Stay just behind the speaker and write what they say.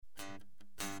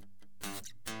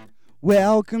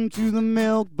Welcome to the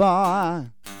milk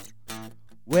bar.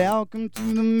 Welcome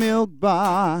to the milk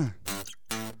bar.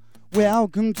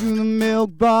 Welcome to the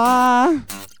milk bar.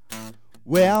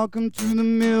 Welcome to the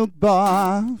milk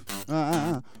bar.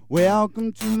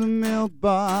 Welcome to the milk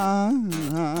bar.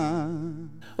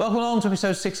 Welcome along to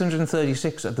episode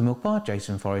 636 of The Milk Bar.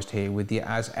 Jason Forrest here with you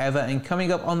as ever. And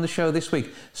coming up on the show this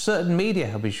week, Certain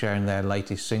Media will be sharing their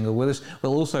latest single with us.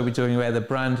 We'll also be doing the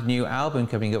brand new album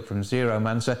coming up from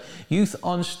Zeromancer. Youth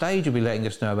on Stage will be letting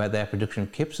us know about their production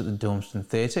of KIPPS at the Dormston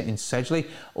Theatre in Sedgley.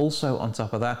 Also on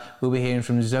top of that, we'll be hearing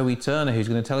from Zoe Turner, who's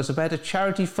going to tell us about a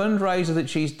charity fundraiser that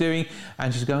she's doing,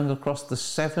 and she's going across the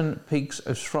 7 peaks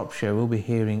of Shropshire. We'll be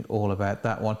hearing all about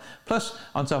that one. Plus,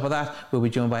 on top of that, we'll be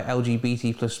joined by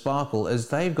LGBT plus Sparkle, as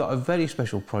they've got a very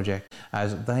special project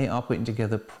as they are putting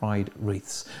together Pride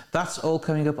Wreaths. That's all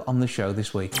coming up on the show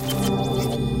this week.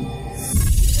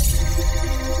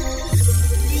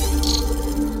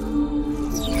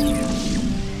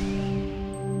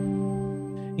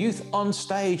 Youth on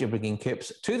Stage are bringing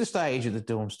KIPPS to the stage at the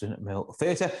Dormston Mill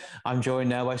Theatre. I'm joined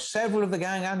now by several of the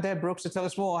gang and Deb Brooks to tell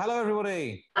us more. Hello,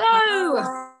 everybody. Hello.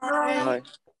 Hi.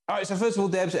 All right, so first of all,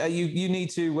 Debs, you need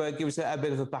to give us a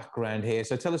bit of a background here.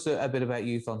 So tell us a bit about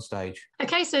Youth on Stage.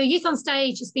 Okay, so Youth on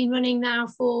Stage has been running now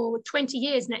for 20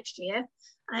 years next year.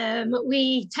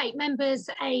 We take members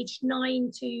aged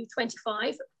 9 to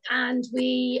 25 and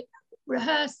we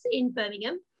rehearse in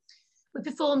Birmingham. We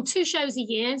perform 2 shows a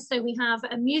year. So we have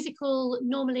a musical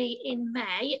normally in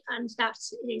May, and that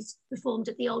is performed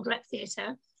at the Old Rep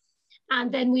Theatre.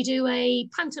 And then we do a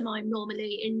pantomime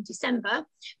normally in December,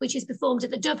 which is performed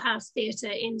at the Dove House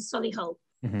Theatre in Solihull.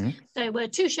 Mm-hmm. So we're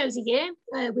 2 shows a year.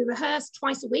 We rehearse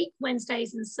twice a week,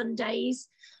 Wednesdays and Sundays,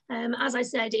 as I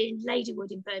said, in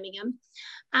Ladywood in Birmingham.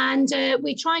 And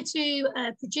we try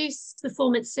to produce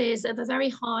performances of a very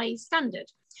high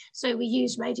standard. So we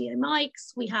use radio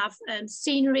mics, we have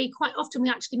scenery. Quite often we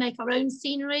actually make our own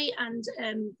scenery, and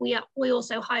we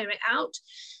also hire it out.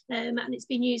 And it's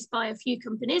been used by a few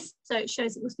companies, so it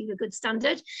shows it must be a good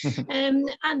standard.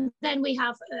 And then we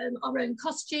have our own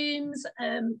costumes.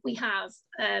 We have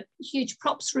a huge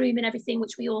props room and everything,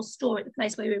 which we all store at the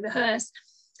place where we rehearse.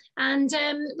 And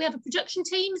we have a production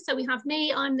team. So we have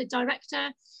me, I'm the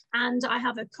director, and I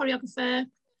have a choreographer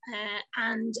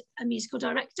and a musical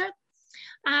director.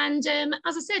 And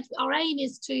as I said, our aim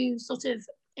is to sort of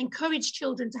encourage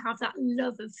children to have that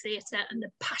love of theatre and the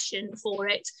passion for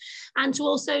it, and to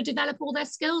also develop all their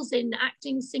skills in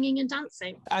acting, singing and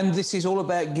dancing. And this is all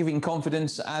about giving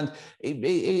confidence and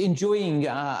enjoying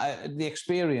the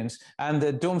experience. And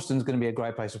Dormston's going to be a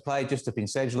great place to play, just up in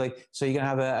Sedgley, so you're going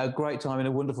to have a great time in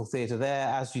a wonderful theatre there,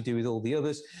 as you do with all the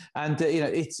others. And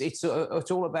it's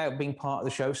all about being part of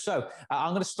the show. So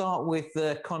I'm going to start with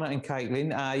Connor and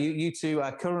Caitlin. You two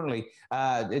are currently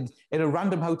in a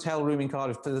random hotel room in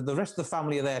Cardiff. The rest of the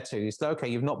family are there too. It's okay,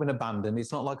 you've not been abandoned.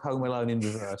 It's not like Home Alone in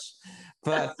reverse.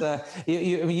 But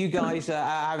you guys are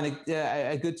having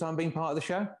a good time being part of the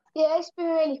show? Yeah, it's been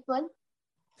really fun.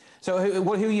 So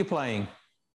who are you playing?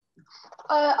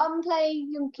 I'm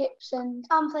playing young KIPPS and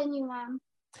I'm playing young Am.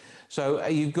 So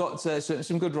you've got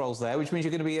some good roles there, which means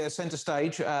you're going to be centre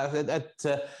stage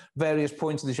at various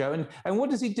points of the show. And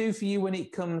what does it do for you when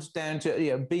it comes down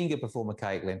to being a performer,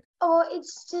 Caitlin? Oh,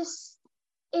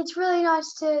 it's really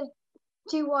nice to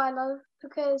do what I love,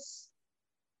 because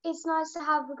it's nice to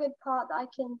have a good part that I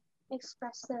can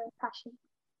express the passion.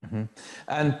 Mm-hmm.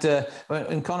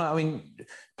 And Connor, I mean,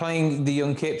 playing the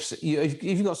young KIPPS,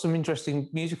 you've got some interesting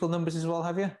musical numbers as well,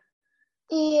 have you?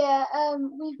 Yeah,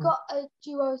 we've got a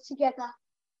duo together,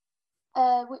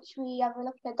 which we have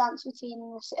a dance routine,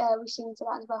 and we sing to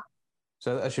that as well.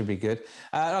 So that should be good.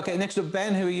 Okay, next up,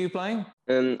 Ben, who are you playing?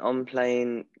 I'm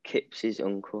playing KIPPS'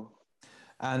 uncle.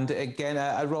 And again,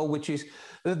 a role which is,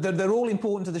 they're all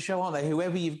important to the show, aren't they?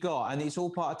 Whoever you've got, and it's all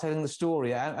part of telling the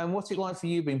story. And what's it like for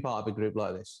you being part of a group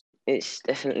like this? It's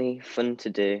definitely fun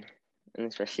to do, and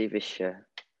especially this show.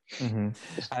 Mm-hmm.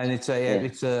 And it's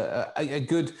a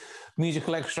good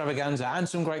musical extravaganza and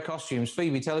some great costumes.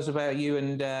 Phoebe, tell us about you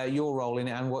and your role in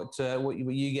it, and what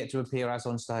you get to appear as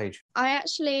on stage. I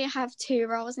actually have 2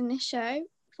 roles in this show,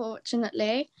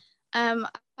 fortunately. I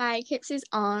play KIPPS'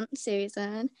 aunt,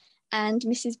 Susan, and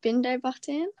Mrs.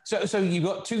 Bindobottom. So you've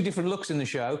got 2 different looks in the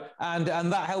show, and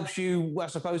that helps you, I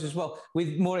suppose, as well,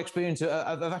 with more experience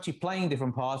of actually playing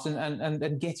different parts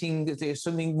and getting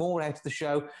something more out of the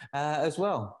show as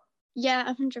well.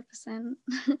 Yeah, 100%.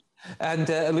 And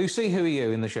Lucy, who are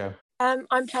you in the show?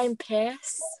 I'm playing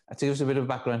Pierce. Give us a bit of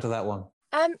background to that one.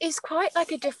 It's quite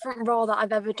like a different role that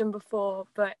I've ever done before,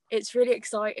 but it's really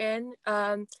exciting,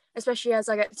 especially as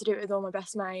I get to do it with all my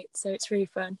best mates, so it's really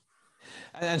fun.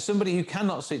 And somebody who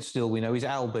cannot sit still, we know, is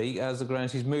Albie, as the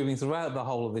grounds he's moving throughout the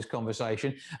whole of this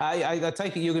conversation. I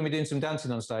take it you're going to be doing some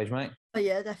dancing on stage, mate? Oh,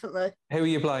 yeah, definitely. Who are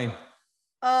you playing?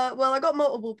 Well, I got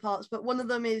multiple parts, but one of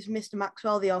them is Mr.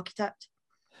 Maxwell, the architect.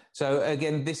 So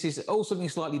again, this is all something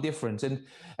slightly different. And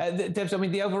Debs, I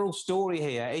mean, the overall story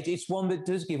here, it's one that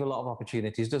does give a lot of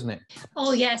opportunities, doesn't it?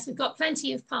 Oh, yes, we've got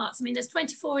plenty of parts. I mean, there's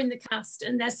 24 in the cast,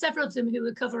 and there's several of them who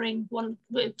are covering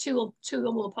two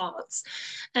or more parts.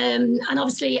 And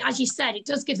obviously, as you said, it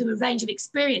does give them a range of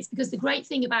experience, because the great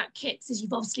thing about KIPPS is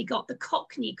you've obviously got the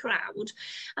Cockney crowd,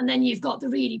 and then you've got the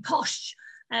really posh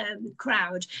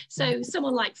crowd. So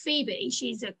someone like Phoebe,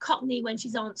 she's a Cockney when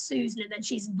she's Aunt Susan, and then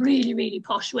she's really, really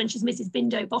posh when she's Mrs.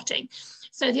 Bindo Botting.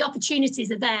 So the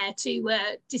opportunities are there to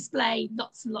display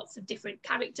lots and lots of different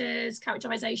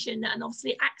characterization, and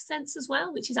obviously accents as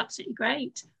well, which is absolutely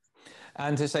great.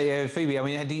 And to say, Phoebe, I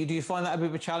mean, do you find that a bit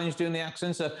of a challenge doing the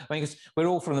accents? I mean, because we're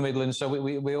all from the Midlands, so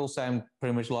we all sound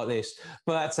pretty much like this.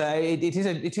 But it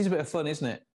is a bit of fun, isn't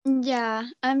it? Yeah,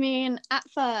 I mean, at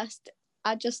first,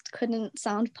 I just couldn't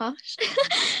sound posh.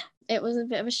 It was a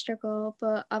bit of a struggle,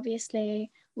 but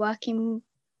obviously working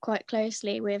quite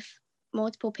closely with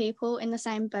multiple people in the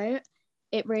same boat,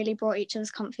 it really brought each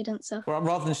other's confidence up. Well,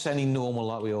 rather than sounding normal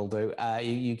like we all do,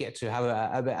 you get to have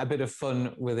a bit of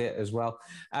fun with it as well.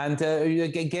 And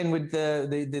again, with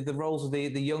the roles of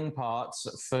the young parts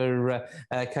for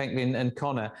Caitlin and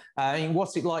Connor, I mean,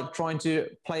 what's it like trying to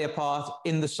play a part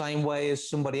in the same way as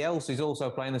somebody else who's also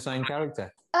playing the same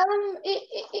character?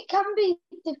 It can be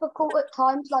difficult at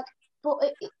times, but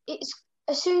it's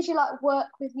as soon as you work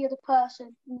with the other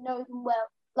person, you know them well,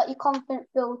 your confidence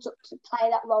builds up to play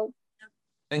that role.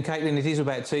 And Caitlin, it is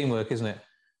about teamwork, isn't it?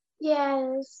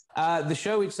 Yes. The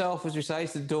show itself, as we say,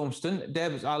 is the Dormston.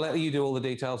 Deb, I'll let you do all the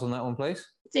details on that one, please.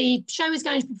 The show is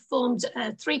going to be performed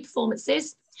 3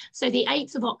 performances. So the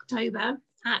 8th of October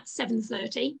at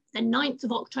 7:30. The 9th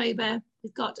of October,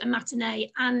 we've got a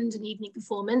matinee and an evening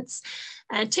performance.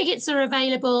 Tickets are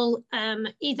available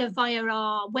either via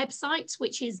our website,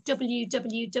 which is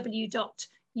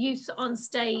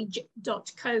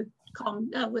www.youthonstage.co.uk.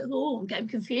 I'm getting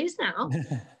confused now.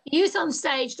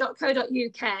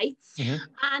 youthonstage.co.uk.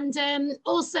 And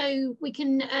also we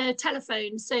can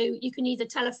telephone. So you can either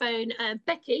telephone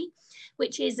Becky,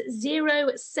 which is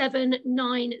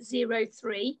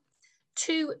 07903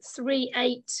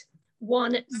 238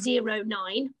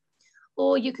 109,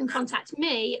 or you can contact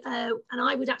me, and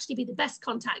I would actually be the best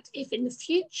contact if in the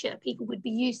future people would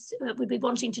be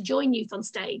wanting to join Youth on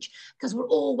Stage, because we're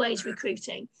always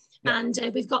recruiting. Yeah. And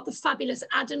we've got the fabulous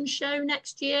Adam show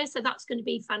next year, so that's going to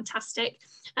be fantastic.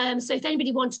 So if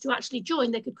anybody wanted to actually join,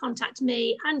 they could contact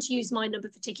me and use my number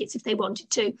for tickets if they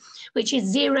wanted to, which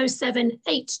is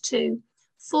 0782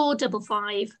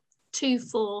 455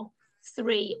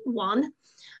 2431.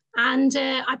 And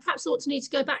I perhaps ought to need to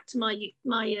go back to my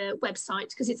website,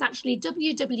 because it's actually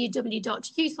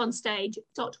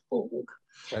www.youthonstage.org.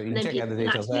 So you can check out the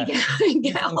details there.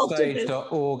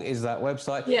 Youthonstage.org is that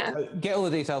website. Yeah. So get all the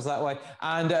details that way.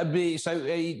 And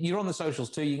you're on the socials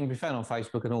too. You can be found on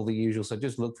Facebook and all the usual. So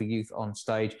just look for Youth on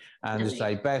Stage, and as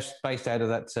I say, based out of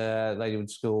that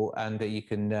Ladywood School, and you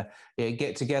can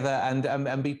get together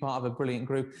and be part of a brilliant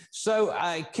group. So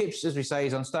KIPPS, as we say,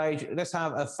 is on stage. Let's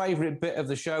have a favourite bit of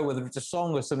the show, whether it's a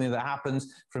song or something that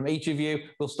happens from each of you.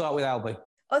 We'll start with Albie.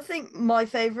 I think my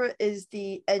favourite is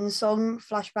the end song,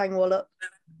 Flashbang Wallop.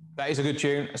 That is a good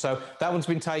tune. So that one's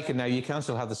been taken now. You can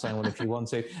still have the same one if you want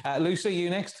to. Lucy, you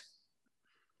next?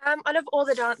 I love all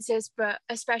the dances, but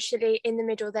especially in the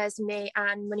middle, there's Me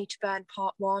and Money to Burn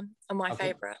Part 1 are my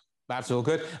favourite. That's all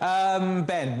good.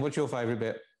 Ben, what's your favourite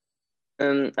bit?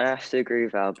 I have to agree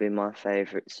with Albie. My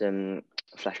favourite's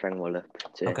Flashbang Wallop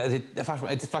too. Okay, the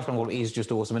Flashbang Wallop is just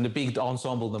awesome, and a big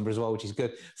ensemble number as well, which is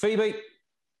good. Phoebe?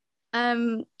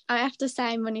 I have to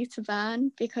say Money to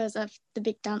Burn, because of the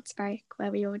big dance break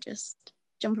where we all just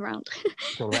jump around.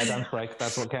 All right, dance break,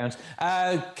 that's what counts.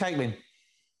 Caitlin?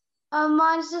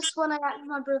 Mine's just when I act with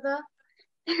my brother.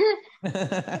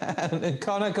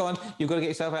 Connor, go on. You've got to get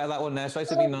yourself out of that one now. Say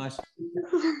something nice.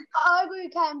 I agree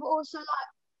with Ken, but also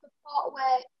the part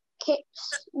where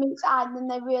KIPPS meets Anne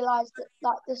and they realise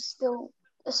that there's still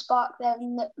a spark there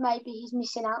and that maybe he's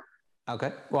missing out.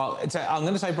 Okay, well, I'm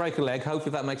going to say break a leg.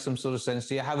 Hopefully that makes some sort of sense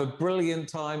to you. Have a brilliant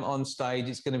time on stage.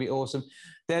 It's going to be awesome.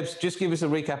 Debs, just give us a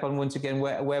recap on once again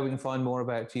where we can find more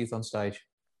about Youth on Stage.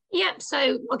 Yep,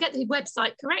 so I'll get the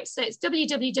website correct. So it's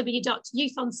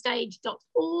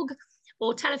www.youthonstage.org,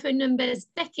 or telephone numbers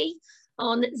Becky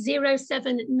on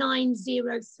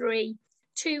 07903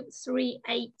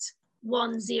 238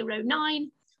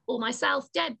 109, or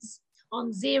myself, Debs,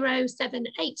 on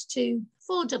 0782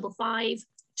 455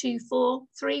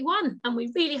 2431. And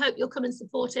we really hope you'll come and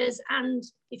support us. And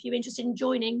if you're interested in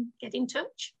joining, get in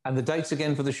touch. And the dates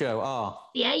again for the show are?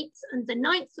 The 8th and the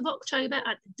 9th of October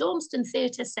at the Dormston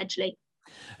Theatre, Sedgley.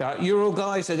 You're all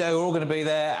guys, we're all going to be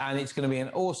there, and it's going to be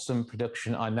an awesome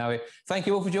production, I know it. Thank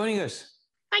you all for joining us.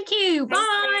 Thank you.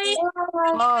 Bye.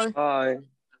 Bye. Bye.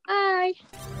 Bye.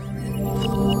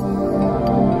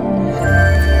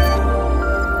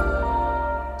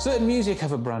 Certain Music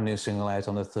have a brand new single out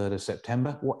on the 3rd of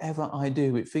September, Whatever I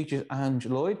Do. It features Ange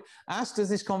Lloyd, as does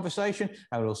this conversation,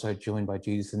 and we're also joined by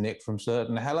Judith and Nick from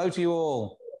Certain. Hello to you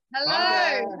all. Hello,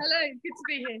 hello, good to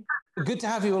be here. Good to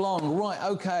have you along. Right,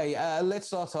 okay, let's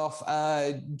start off.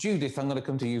 Judith, I'm going to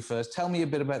come to you first. Tell me a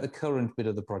bit about the current bit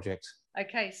of the project.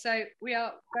 Okay, so we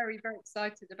are very, very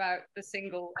excited about the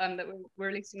single that we're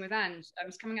releasing with Ange.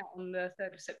 It's coming out on the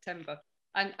 3rd of September.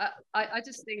 And I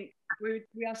just think we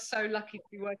are so lucky to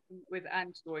be working with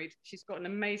Ange Lloyd. She's got an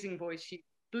amazing voice. She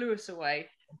blew us away.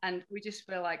 And we just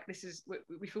feel like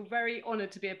we feel very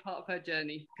honoured to be a part of her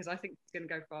journey, because I think it's going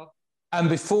to go far. And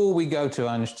before we go to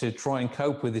Ange to try and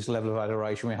cope with this level of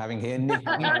adoration we're having here, Nick,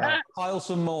 pile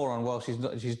some more on while she's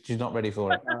not ready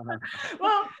for it.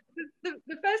 Well,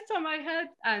 the first time I heard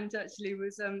Ange actually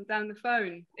was down the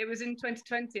phone. It was in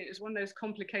 2020. It was one of those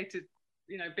complicated,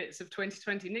 bits of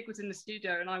 2020. Nick was in the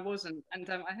studio and I wasn't, and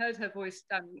I heard her voice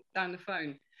down the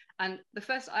phone. And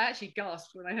I actually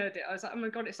gasped when I heard it. I was like, oh my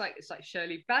God, it's like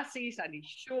Shirley Bassey, Sandy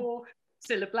Shaw,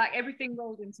 Cilla Black, everything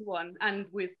rolled into one, and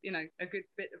with a good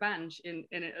bit of Ange in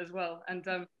it as well. And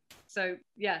so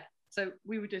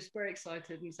we were just very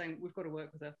excited and saying we've got to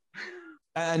work with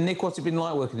her. Nick, what's it been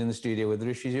like working in the studio with her?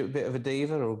 Is she a bit of a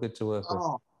diva or good to work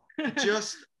with?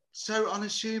 Just so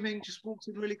unassuming. Just walked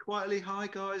in really quietly. Hi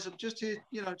guys, I'm just here,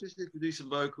 just here to do some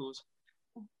vocals.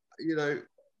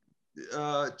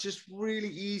 Just really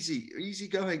easy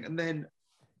going. And then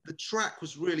the track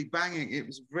was really banging.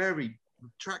 The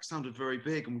track sounded very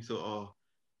big, and we thought, oh,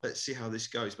 let's see how this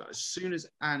goes. But as soon as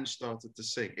Ange started to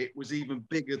sing, it was even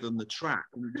bigger than the track.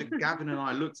 And Gavin and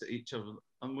I looked at each other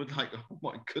and were like, oh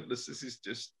my goodness, this is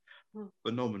just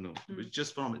phenomenal. It was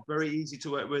just phenomenal. Very easy to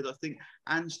work with. I think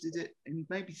Ange did it in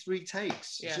maybe 3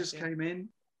 takes. She just came in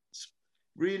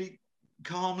really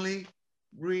calmly.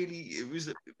 Really, it was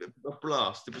a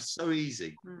blast. It was so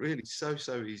easy, really so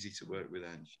easy to work with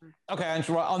Ange. Okay, Ange,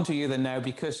 right on to you then now,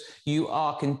 because you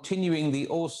are continuing the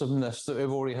awesomeness that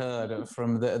we've already heard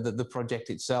from the project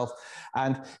itself.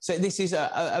 And so this is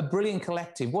a brilliant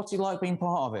collective. What's it like being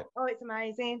part of it? Oh, it's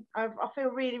amazing. I feel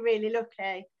really, really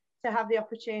lucky to have the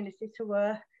opportunity to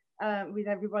work with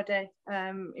everybody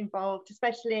involved,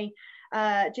 especially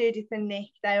Judith and Nick.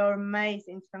 They are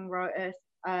amazing songwriters,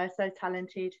 so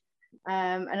talented.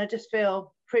 And I just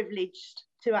feel privileged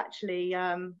to actually,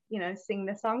 sing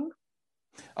the song.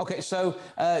 Okay, so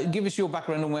give us your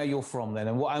background and where you're from then,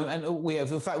 and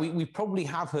we probably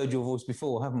have heard your voice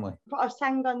before, haven't we? I've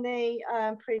sang on the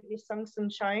previous song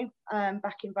Sunshine,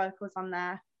 backing vocals on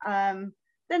there. Done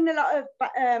a lot of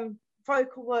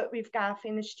vocal work with Gav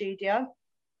in the studio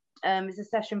as a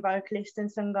session vocalist, and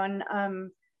sung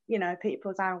on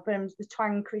people's albums, the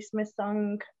Twang Christmas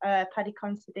song, Paddy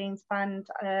Considine's band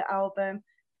album,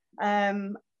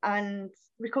 and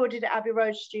recorded at Abbey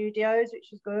Road Studios, which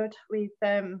was good, with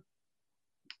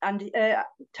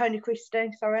Tony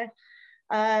Christie, sorry.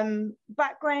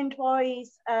 Background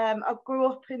wise, I grew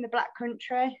up in the Black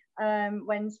Country,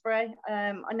 Wednesbury.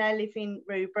 I now live in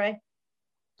Rubery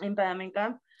in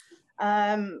Birmingham.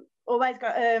 Always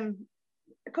got a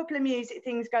couple of music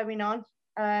things going on.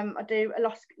 I do a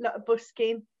lot of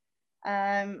busking,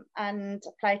 and I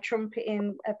play trumpet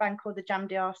in a band called the Jam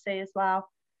DRC as well.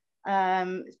 But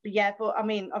I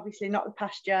mean, obviously not the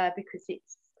past year, because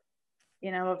it's,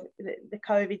 the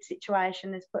COVID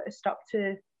situation has put a stop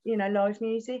to, live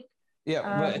music.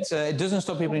 Yeah, but it doesn't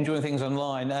stop people enjoying things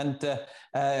online.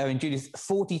 And Judith,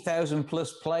 40,000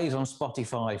 plus plays on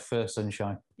Spotify for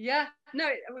Sunshine. Yeah, no,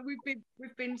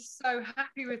 we've been so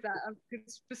happy with that.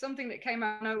 Because for something that came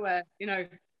out of nowhere,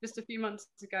 just a few months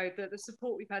ago, the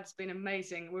support we've had has been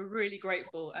amazing. We're really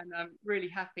grateful and really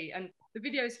happy. And the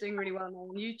video's doing really well now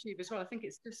on YouTube as well. I think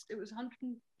it was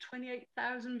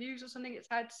 128,000 views or something it's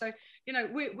had. So, we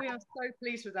are so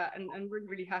pleased with that and really,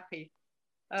 really happy.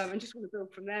 And just want to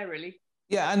build from there, really.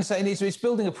 Yeah, and so it's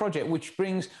building a project which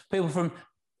brings people from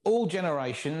all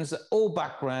generations, all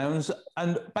backgrounds,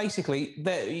 and basically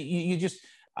you just,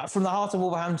 from the heart of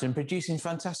Wolverhampton, producing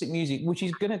fantastic music, which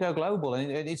is going to go global, and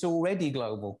it's already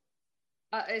global.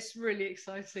 It's really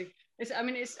exciting.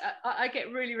 I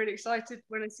get really, really excited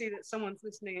when I see that someone's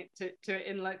listening to it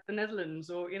in like the Netherlands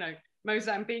or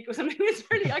Mozambique or something. It's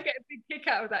really, I get a big kick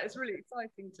out of that. It's really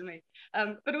exciting to me.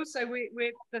 But also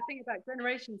we're the thing about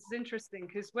generations is interesting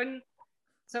because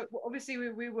so obviously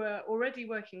we were already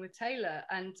working with Taylor,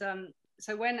 and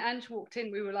so when Ange walked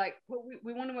in, we were like, well,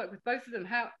 we want to work with both of them.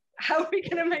 How are we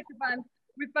going to make a band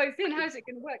with both in? How's it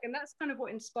going to work? And that's kind of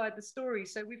what inspired the story.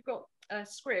 So we've got a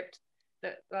script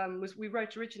that we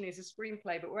wrote originally as a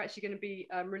screenplay, but we're actually going to be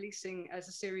releasing as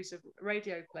a series of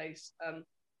radio plays.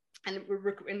 And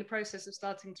we're in the process of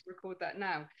starting to record that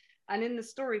now. And in the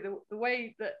story, the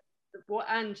way that what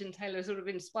Ange and Taylor sort of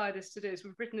inspired us to do is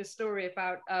we've written a story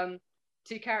about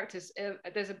two characters.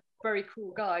 There's a very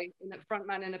cool guy, a front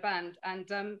man in a band, and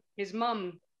his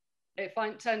mum,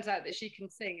 turns out that she can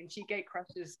sing and she gate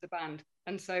crashes the band.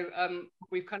 And so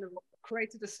we've kind of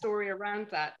created a story around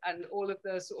that and all of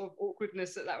the sort of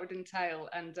awkwardness that would entail.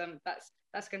 And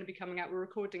that's going to be coming out. We're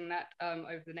recording that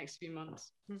over the next few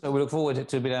months. So we look forward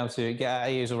to being able to get our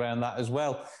ears around that, as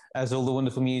well as all the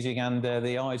wonderful music and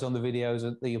the eyes on the videos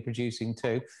that you're producing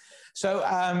too. So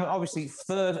obviously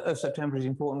 3rd of September is an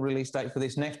important release date for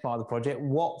this next part of the project.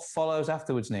 What follows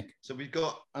afterwards, Nick? So we've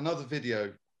got another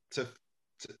video to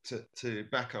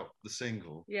back up the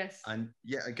single. Yes. And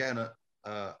yet again,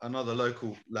 another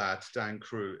local lad, Dan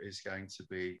Crew, is going to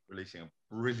be releasing a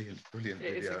brilliant video.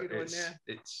 It's a good one, yeah.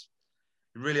 It's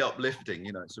really uplifting,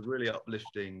 you know. It's a really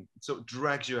uplifting. It sort of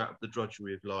drags you out of the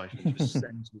drudgery of life and just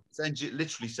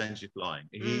literally sends you flying.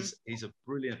 He's a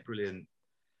brilliant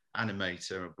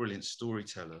animator, a brilliant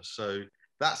storyteller. So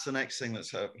that's the next thing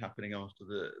that's happening after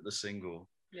the single.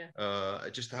 Yeah.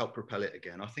 Just to help propel it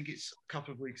again. I think it's a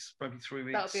couple of weeks, maybe 3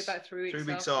 weeks. That'll be about 3 weeks.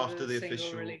 3 weeks after the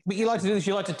official release. But you like to do this,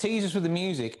 you like to tease us with the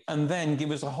music and then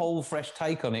give us a whole fresh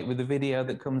take on it with the video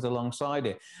that comes alongside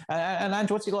it. And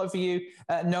Ange, what's it like for you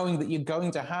knowing that you're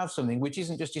going to have something which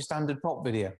isn't just your standard pop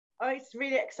video? Oh, it's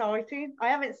really exciting. I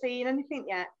haven't seen anything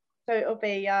yet, so it'll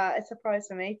be a surprise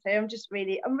for me too.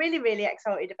 I'm really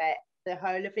excited about the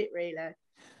whole of it, really.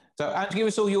 So, Ange, give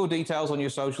us all your details on your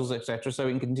socials, etc., so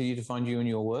we can continue to find you and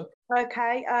your work.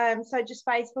 Okay, so just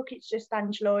Facebook, it's just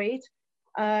Ange Lloyd.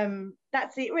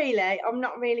 That's it, really. I'm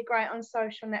not really great on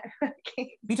social networking.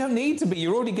 You don't need to be.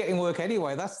 You're already getting work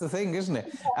anyway. That's the thing, isn't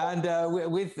it? And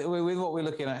with what we're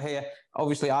looking at here,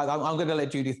 obviously, I'm going to let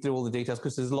Judith do all the details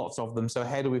because there's lots of them. So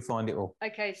how do we find it all?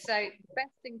 Okay, so the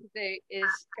best thing to do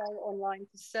is go online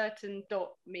to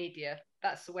certain.media.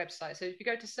 That's the website. So if you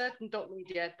go to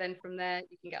certain.media, then from there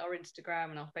you can get our Instagram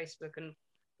and our Facebook and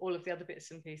all of the other bits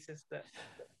and pieces that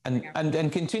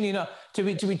and continue to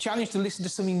be challenged to listen to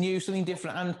something new, something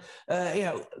different, and you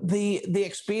know, the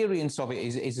experience of it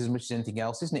is as much as anything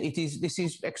else, isn't it? This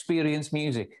is experience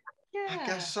music. Yeah, I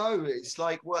guess so. It's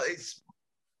like, well,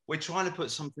 we're trying to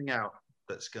put something out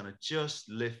that's going to just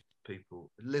lift people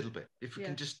a little bit. If we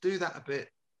can just do that a bit,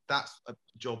 that's a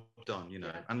job done, you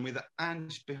know. Yeah. And with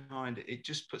Ange behind it, it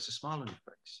just puts a smile on your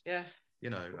face. Yeah. You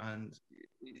know, and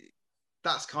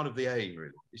that's kind of the aim,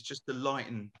 really. It's just to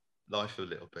lighten life a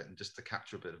little bit and just to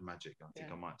capture a bit of magic. I think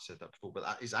I might have said that before, but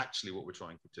that is actually what we're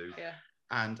trying to do. Yeah.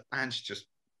 And Ange just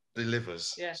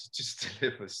delivers. Yeah. Just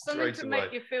delivers something straight to away.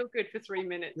 make you feel good for 3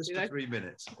 minutes. Just you for know? 3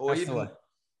 minutes. Or that's even...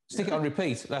 Stick it on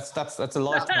repeat. That's a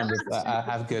lifetime of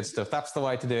have good stuff. That's the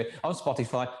way to do it. On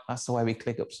Spotify, that's the way we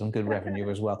click up some good revenue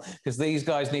as well. Because these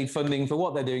guys need funding for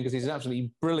what they're doing, because it's an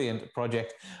absolutely brilliant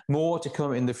project. More to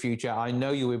come in the future. I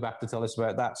know you'll be back to tell us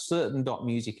about that.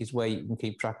 Certain.music is where you can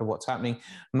keep track of what's happening.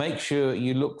 Make sure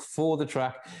you look for the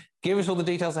track. Give us all the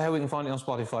details of how we can find it on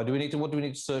Spotify. What do we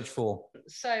need to search for?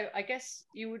 So I guess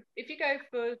you would, if you go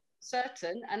for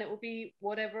Certain, and it will be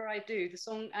Whatever I Do. The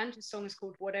song, Ange's song, is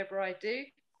called Whatever I Do.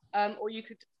 Or you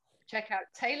could check out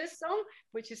Taylor's song,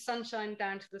 which is Sunshine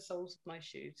Down to the Soles of My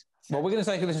Shoes. Well, we're going to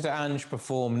take a listen to Ange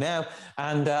perform now,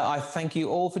 and I thank you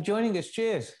all for joining us.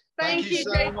 Cheers. Thank you,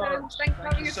 so much. Thanks for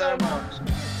having us so much.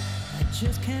 I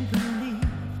just can't believe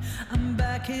I'm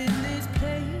back in this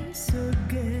place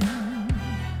again.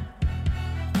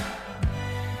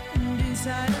 And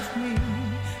inside of me,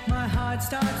 my heart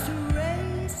starts to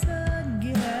race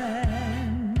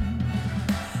again.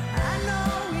 I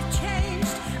know we've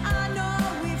changed, I know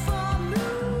we've all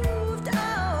moved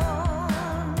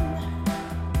on,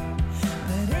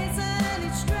 but isn't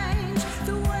it strange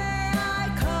the way I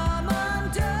come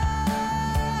undone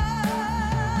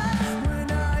when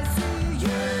I see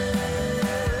you?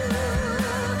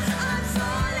 I'm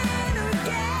falling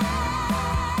again.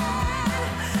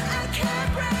 I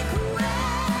can't break away.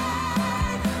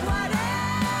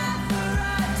 Whatever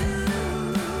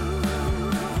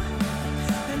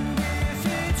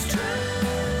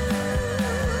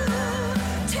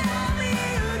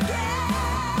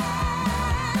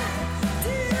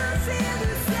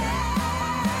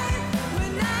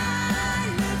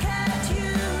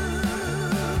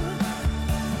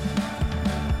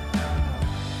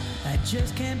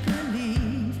just can't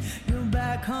believe you're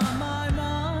back on my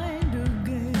mind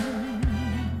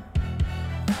again.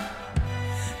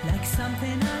 Like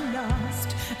something I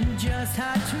lost and just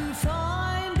had to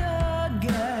find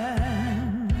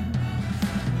again.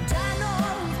 And I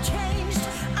know we've changed,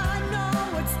 I know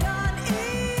what's done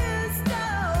is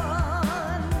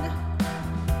done.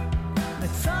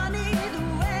 But funny the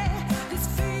way this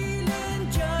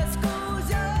feeling just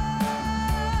goes on.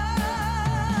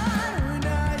 When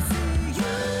I see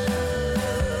you,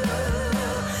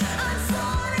 I'm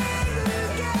falling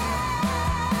again.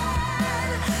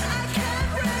 I can't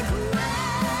break away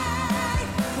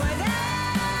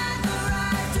whenever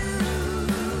I do.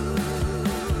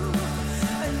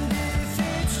 And if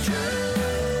it's true,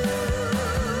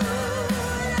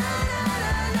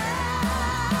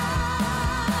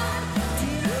 do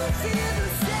you feel the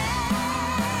same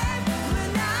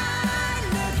when I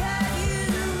look at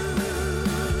you?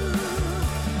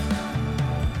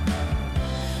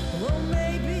 Or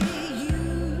maybe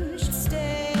you should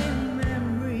stay in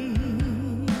memory.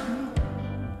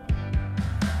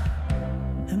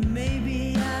 And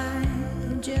maybe I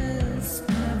just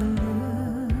never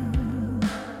would.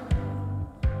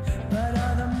 But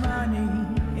all the money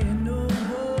in the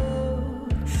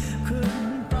world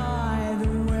couldn't buy the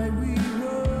way we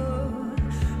were,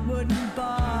 wouldn't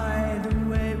buy the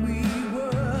way we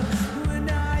were. When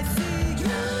I see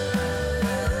you,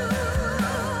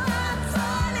 I'm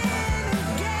falling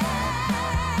again.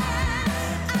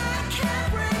 I can't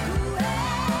break away,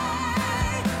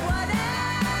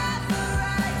 whatever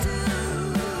I do.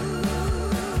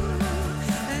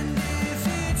 And if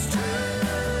it's true,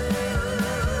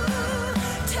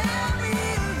 tell me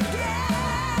again.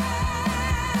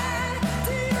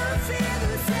 Do you feel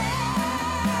the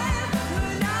same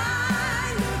when I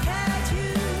look at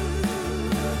you?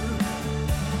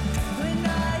 When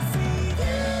I see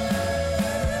you,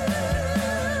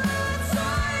 I'm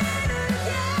falling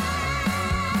again.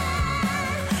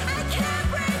 I can't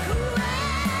break away,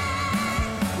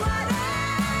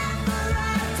 whatever I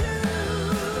do.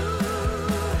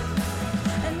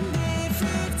 And if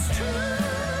it's true,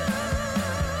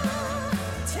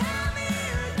 tell me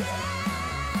again.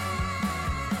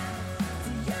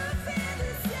 Do you feel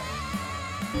the same?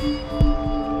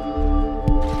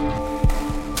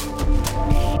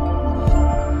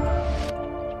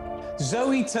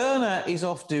 Zoe Turner is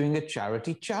off doing a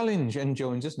charity challenge and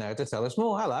joins us now to tell us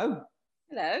more. Hello.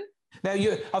 Hello. Now,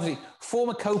 you're obviously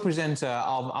former co-presenter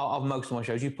of most of my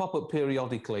shows. You pop up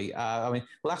periodically. I mean,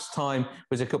 last time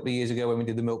was a couple of years ago when we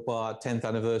did the Milk Bar 10th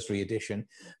anniversary edition.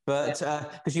 But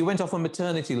because you went off on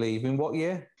maternity leave in what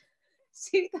year?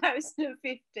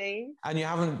 2015. And you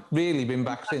haven't really been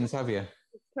back since, have you?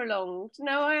 Prolonged.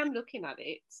 No, I am looking at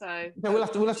it. So No, we'll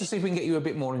have to see if we can get you a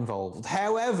bit more involved.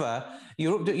 However,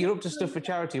 you're up to stuff for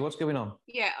charity. What's going on?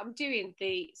 yeah, I'm doing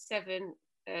the 7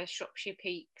 Shropshire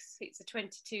Peaks. It's a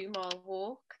 22-mile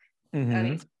walk, and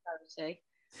it's a charity.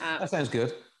 That sounds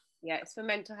good. Yeah, it's for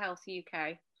Mental Health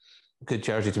UK. Good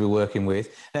charity to be working with.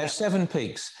 Now, 7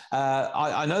 peaks.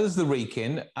 I know there's the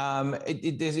Wreaking.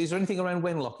 Is there anything around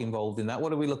Wenlock involved in that?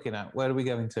 What are we looking at? Where are we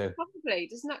going to? Probably.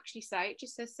 It doesn't actually say. It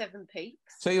just says 7 peaks.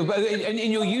 So you're,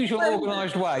 in your usual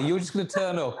organised way, you're just going to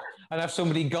turn up and have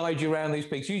somebody guide you around these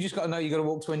peaks. You just got to know you've got to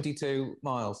walk 22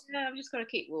 miles. Yeah, I've just got to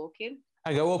keep walking.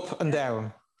 And go up and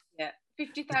down. Yeah,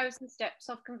 50,000 steps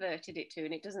I've converted it to,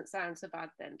 and it doesn't sound so bad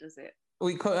then, does it?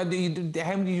 How many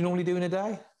do you normally do in a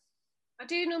day? I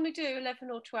do normally do 11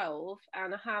 or 12,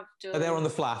 and I have done... Are they on the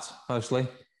flat, mostly?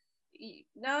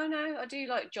 No, I do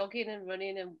like jogging and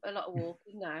running and a lot of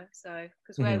walking now. So,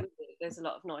 because where we live, there's a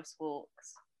lot of nice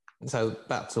walks. So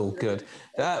that's all good.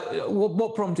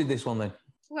 What prompted this one then?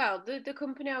 Well, the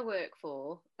company I work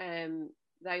for,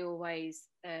 they always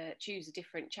choose a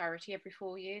different charity every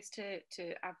 4 years to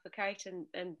advocate,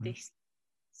 and this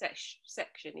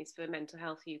section is for Mental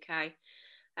Health UK.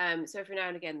 So every now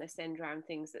and again they send around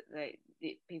things that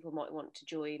people might want to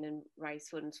join and raise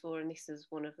funds for, and this is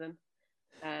one of them.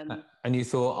 And you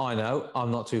thought, I know,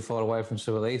 I'm not too far away from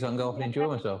some of these, I can go off and enjoy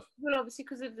myself. Well, obviously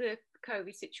because of the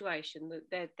COVID situation,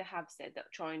 they have said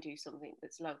that try and do something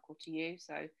that's local to you.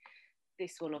 So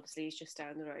this one obviously is just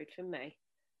down the road from me.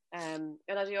 And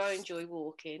I enjoy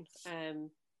walking,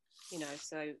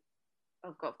 so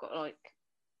I've got like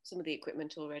some of the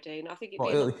equipment already, and I think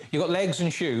you've got legs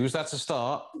and shoes. That's a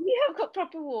start. Yeah, I've got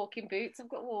proper walking boots. I've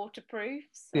got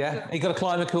waterproofs. Yeah, you've got a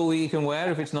climber cool that you can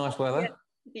wear if it's nice weather.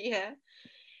 Yeah.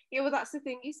 Well, that's the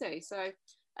thing you see. So,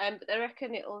 but I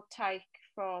reckon it'll take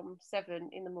from 7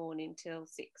 in the morning till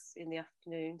 6 in the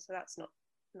afternoon. So that's not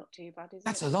too bad, is it?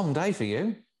 That's a long day for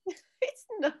you. It's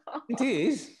not. It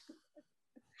is.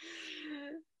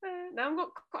 No, No,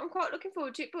 I'm quite looking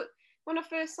forward to it. But when I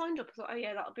first signed up, I thought, oh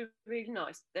yeah, that'll be really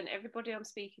nice. Then everybody I'm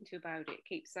speaking to about it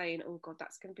keeps saying, oh God,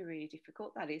 that's going to be really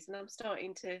difficult, that is. And I'm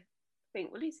starting to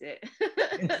think, well, is it?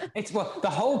 It's well, the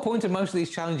whole point of most of these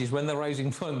challenges when they're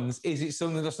raising funds is it's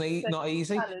something that's not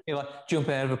easy. You know, like jump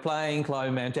out of a plane,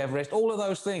 climb Mount Everest, all of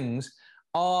those things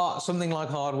are something like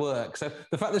hard work. So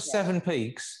the fact there's 7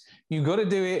 peaks, you've got to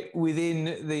do it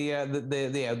within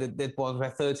the what,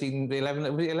 about 13,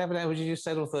 11 hours you just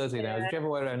said, or 13 hours, whichever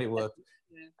way around it worked.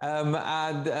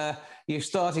 And you're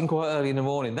starting quite early in the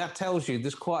morning. That tells you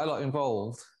there's quite a lot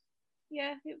involved.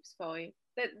 Yeah, it was fine.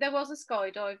 There was a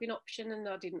skydiving option, and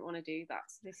I didn't want to do that.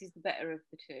 So this is the better of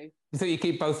the two. You think you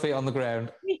keep both feet on the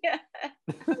ground? Yeah.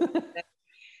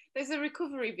 There's a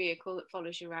recovery vehicle that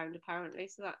follows you around, apparently,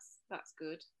 so that's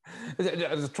good.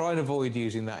 Try and avoid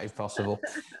using that if possible.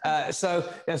 So,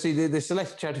 see, the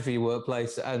selected charity for your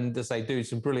workplace, and as they do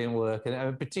some brilliant work,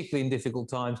 and particularly in difficult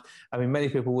times. I mean, many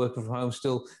people working from home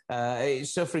still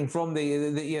suffering from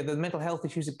the mental health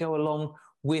issues that go along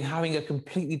with having a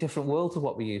completely different world to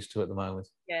what we're used to at the moment.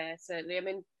 Yeah, certainly. I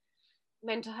mean,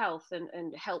 mental health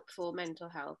and help for mental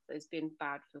health has been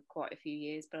bad for quite a few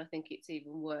years, but I think it's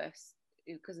even worse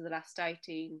because of the last 12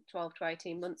 to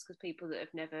 18 months, because people that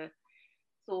have never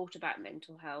thought about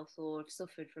mental health or have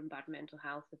suffered from bad mental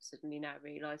health have suddenly now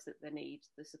realised that they need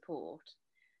the support,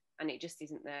 and it just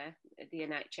isn't there. The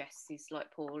NHS is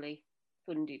like poorly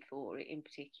funded for it in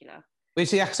particular. But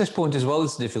it's the access point as well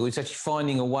that's difficult. It's actually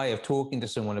finding a way of talking to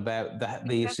someone about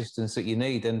the assistance that you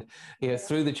need. And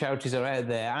through the charities that are out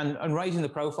there and raising the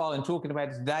profile and talking about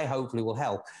it today, hopefully will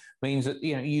help. Means that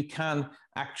you can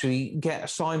actually get a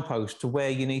signpost to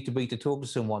where you need to be to talk to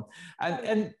someone.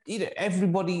 And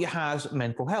everybody has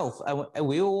mental health. And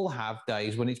we all have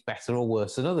days when it's better or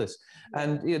worse than others.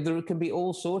 And there can be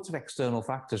all sorts of external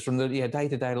factors, from the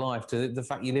day-to-day life to the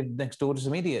fact you live next door to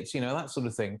some idiots, that sort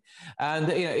of thing. And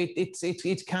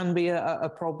it can be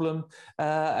a problem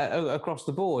across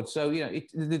the board. So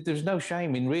there's no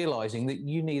shame in realising that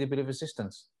you need a bit of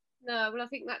assistance. No, well, I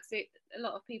think that's it. A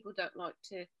lot of people don't like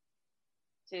to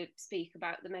speak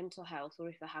about the mental health, or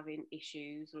if they're having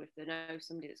issues, or if they know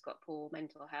somebody that's got poor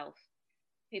mental health.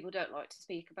 People don't like to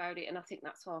speak about it, and I think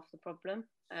that's half the problem.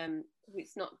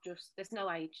 It's not just, there's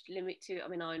no age limit to it. I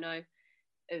mean, I know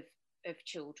of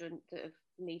children that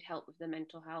need help with their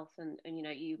mental health, and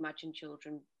you imagine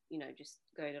children just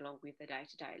going along with their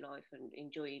day-to-day life and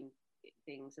enjoying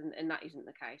things, and that isn't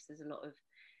the case. There's a lot of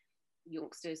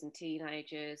youngsters and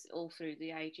teenagers all through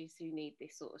the ages who need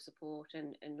this sort of support,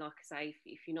 and like I say,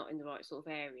 if you're not in the right sort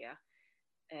of area,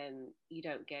 you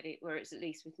don't get it. Whereas at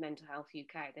least with Mental Health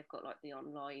UK, they've got like the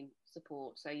online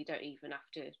support, so you don't even have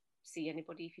to see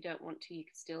anybody if you don't want to. You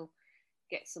can still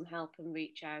get some help and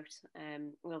reach out.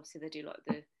 And obviously they do like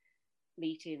the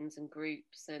meetings and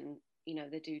groups, and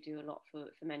they do a lot for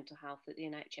mental health that the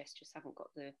NHS just haven't got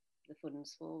the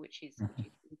funds for, which is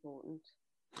important.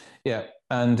 Yeah,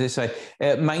 and they say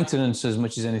maintenance as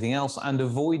much as anything else, and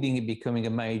avoiding it becoming a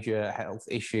major health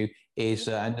issue is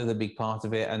another big part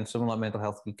of it. And someone like Mental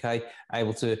Health UK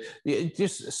able to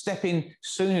just step in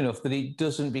soon enough that it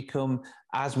doesn't become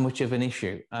as much of an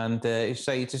issue. And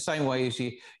say it's the same way as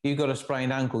you've got a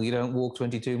sprained ankle, you don't walk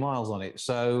 22 miles on it.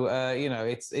 So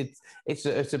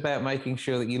it's about making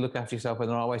sure that you look after yourself in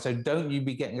the right way. So don't you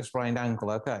be getting a sprained ankle,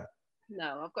 okay?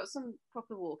 No, I've got some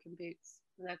proper walking boots.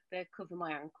 They cover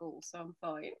my ankles, so I'm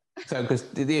fine. So, because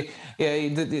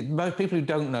most people who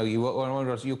don't know you,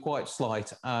 you're quite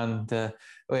slight, and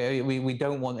we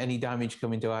don't want any damage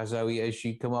coming to our Zoe as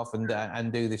she come off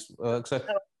and do this work. So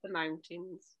the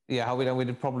mountains. Yeah, we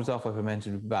did problems off if I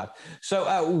mentioned it bad.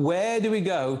 So, where do we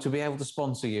go to be able to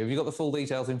sponsor you? Have you got the full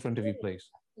details in front of you, please?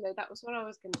 No, that was what I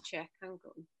was going to check. Hang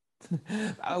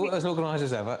on. As organised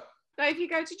as ever. No, if you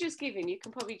go to Just Giving, you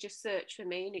can probably just search for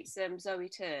me, and it's Zoe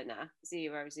Turner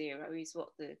 00 is what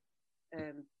the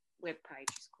web page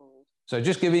is called. So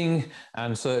Just Giving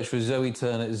and search for Zoe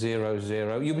Turner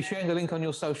 00. You'll be sharing a link on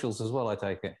your socials as well, I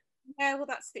take it. Yeah, well,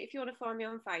 that's it. If you want to find me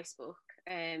on Facebook,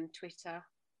 Twitter,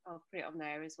 I'll put it on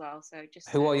there as well. So just.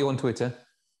 Who are you on Twitter?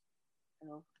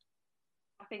 Oh,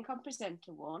 I think I'm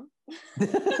presenter one.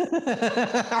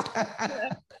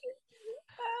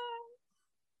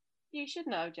 You should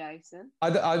know, Jason. I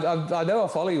know I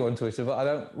follow you on Twitter, but I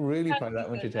don't really pay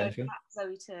that much attention.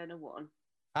 Zoe Turner 1.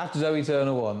 At Zoe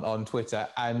Turner 1 on Twitter,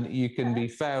 and you can be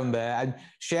found there, and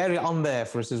share it on there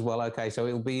for us as well. Okay, so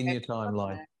it'll be in your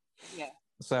timeline. Yeah.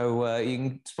 So you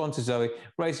can sponsor Zoe,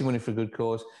 raising money for a good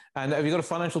cause. And have you got a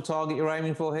financial target you're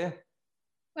aiming for here?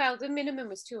 Well, the minimum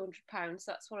was £200.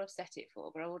 That's what I've set it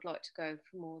for, but I would like to go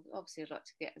for more. Obviously, I'd like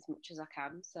to get as much as I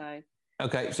can. So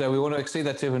Okay, so we want to exceed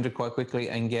that 200 quite quickly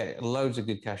and get loads of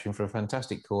good cash in for a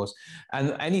fantastic cause.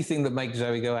 And anything that makes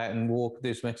Zoe go out and walk,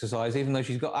 do some exercise, even though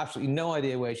she's got absolutely no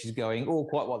idea where she's going or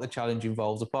quite what the challenge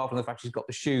involves, apart from the fact she's got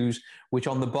the shoes, which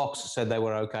on the box said they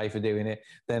were okay for doing it,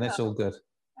 then it's all good.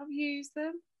 I've used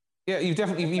them. Yeah,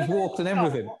 you've walked and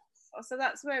everything. So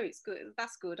that's where it's good.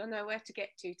 That's good. I know where to get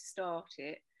to start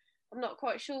it. I'm not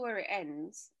quite sure where it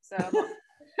ends, so I'm not...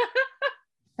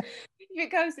 If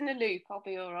it goes in a loop, I'll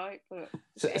be all right. But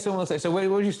Someone will say, so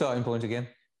where's your starting point again?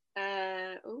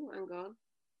 Oh, hang on.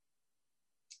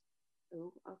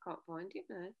 Oh, I can't find it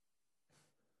now.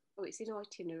 Oh, it's in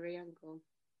itinerary. Hang on.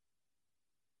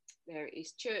 There it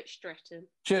is. Church Stretton.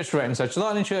 Church Stretton. So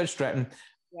starting in Church Stretton,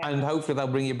 and hopefully they'll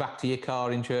bring you back to your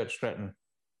car in Church Stretton.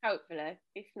 Hopefully.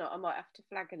 If not, I might have to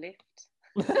flag a lift.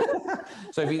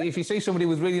 So if you see somebody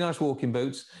with really nice walking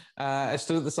boots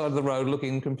stood at the side of the road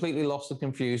looking completely lost and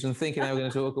confused and thinking how we're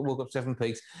going to walk up Seven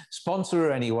Peaks, sponsor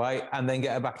her anyway and then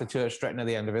get her back to Church Stretton at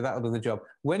the end of it. That'll do the job.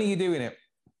 When are you doing it?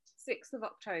 6th of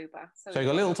October. So you've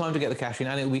got a little time to get the cash in,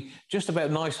 and it'll be just about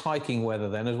nice hiking weather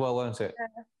then as well, won't it?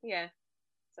 Yeah.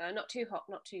 So not too hot,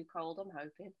 not too cold, I'm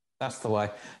hoping. That's the way.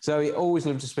 So always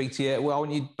love to speak to you. Well, I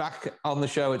want you back on the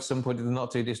show at some point in the not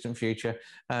too distant future,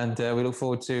 and we look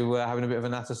forward to having a bit of a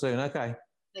natter soon. Okay.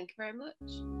 Thank you very much.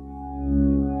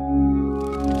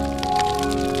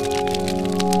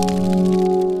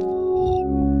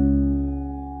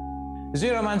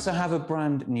 Zeromancer have a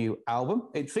brand new album.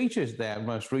 It features their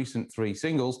most recent 3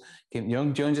 singles. Kim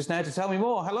Young joins us now to tell me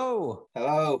more. Hello.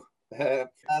 Hello.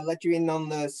 I'll let you in on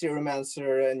the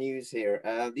Zeromancer news here.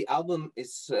 The album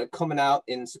is coming out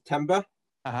in September.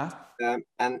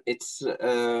 And it's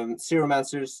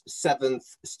Zeromancer's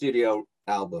 7th studio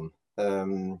album.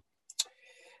 And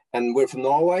we're from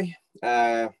Norway.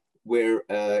 We're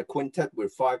a quintet. We're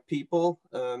 5 people.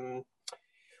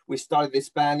 We started this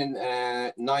band in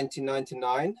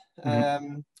 1999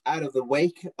 out of the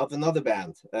wake of another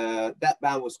band. That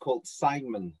band was called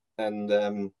Simon,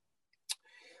 and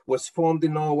was formed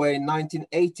in Norway in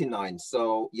 1989.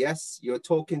 So yes, you're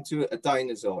talking to a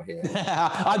dinosaur here.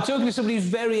 I'm talking to somebody who's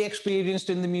very experienced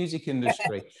in the music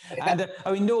industry. And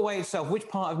I mean, Norway itself, which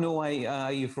part of Norway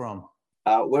are you from?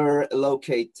 We're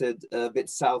located a bit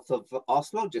south of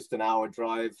Oslo, just an hour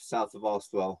drive south of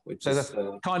Oslo. Which so is that's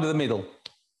kind of the middle.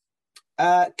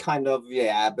 Kind of,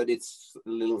 yeah, but it's a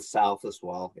little south as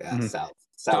well. Yeah, south.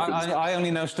 So I only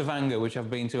know Stavanger, which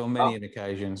I've been to on many an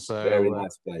occasions. So very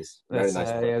nice place. Very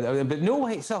nice place. Yeah, but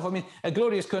Norway itself, I mean, a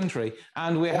glorious country,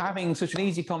 and we're having such an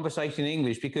easy conversation in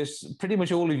English because pretty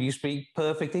much all of you speak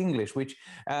perfect English, which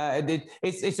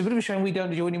it's a bit of a shame we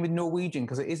don't join in with Norwegian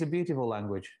because it is a beautiful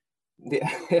language.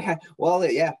 Yeah, well,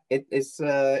 yeah, it's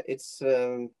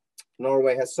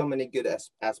Norway has so many good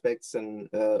aspects, and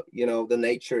you know, the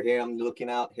nature here. I'm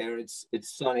looking out here. It's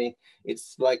sunny.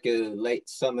 It's like a late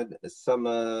summer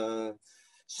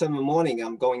morning.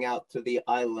 I'm going out to the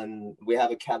island. We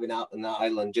have a cabin out on the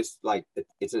island. Just like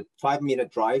it's a 5-minute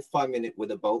drive, 5 minutes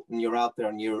with a boat, and you're out there,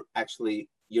 and you're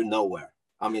nowhere.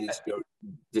 I mean, you're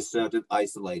deserted,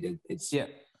 isolated. It's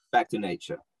back to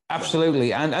nature.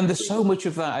 Absolutely, and there's so much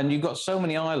of that, and you've got so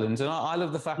many islands, and I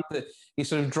love the fact that you're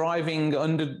sort of driving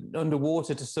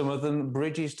underwater to some of them,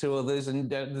 bridges to others, and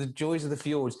the joys of the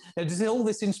fjords. Now, does all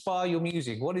this inspire your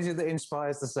music? What is it that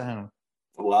inspires the sound?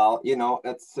 Well, you know,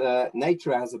 it's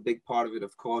nature has a big part of it,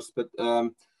 of course, but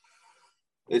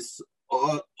it's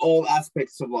all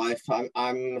aspects of life.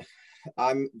 I'm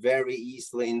very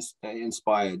easily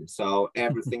inspired, so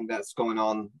everything that's going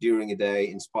on during a day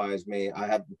inspires me. I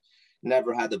have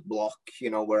never had a block, you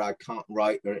know, where I can't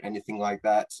write or anything like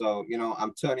that. So, you know,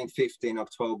 I'm turning 50 in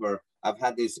October. I've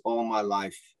had this all my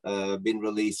life, been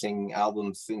releasing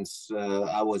albums since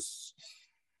I was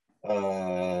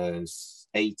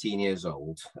 18 years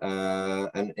old.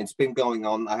 And it's been going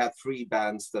on. I have 3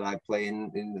 bands that I play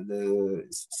in the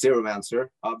Zeromancer,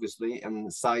 obviously,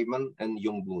 and Simon and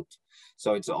Youngblood.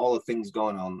 So it's all the things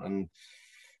going on. And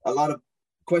a lot of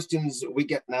questions we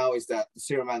get now is that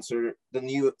the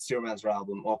new Zeromancer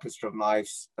album, Orchestra of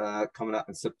Knives, coming out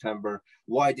in September.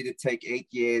 Why did it take 8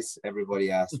 years?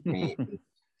 Everybody asked me.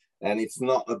 And it's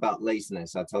not about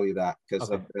laziness, I tell you that,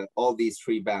 because all these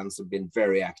 3 bands have been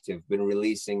very active, been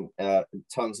releasing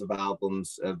tons of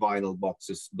albums, vinyl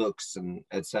boxes, books, and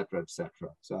etc.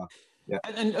 So. Yeah.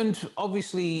 And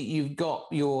obviously you've got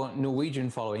your Norwegian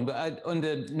following, but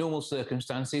under normal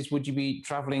circumstances, would you be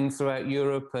traveling throughout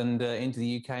Europe and into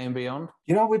the UK and beyond?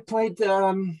 You know, we played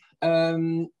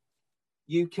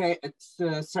UK at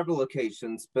several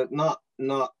occasions, but not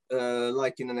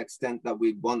like in an extent that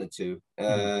we wanted to.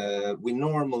 We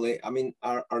normally, I mean,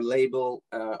 our label,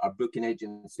 our booking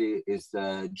agency is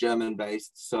German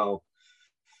based, so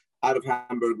out of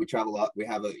Hamburg we travel a lot. We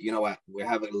have a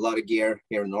lot of gear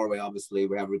here in Norway. Obviously,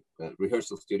 we have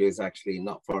rehearsal studios actually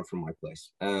not far from my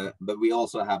place, but we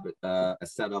also have a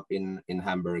setup in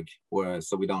Hamburg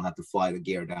so we don't have to fly the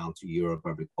gear down to Europe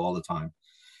all the time.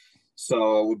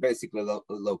 So we're basically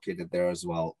located there as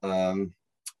well. And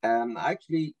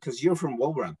actually, because you're from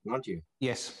Wolverhampton, aren't you?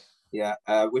 Yes. Yeah,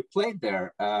 we played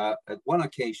there at one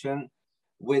occasion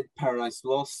with Paradise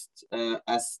Lost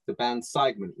as the band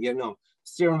Segment. You know,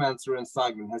 Zeromancer and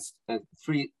Segment has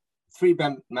three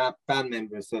band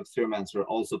members of Zeromancer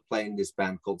also playing this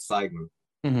band called Segment.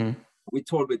 Mm-hmm. We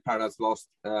toured with Paradise Lost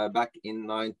back in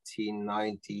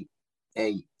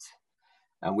 1998,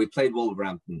 and we played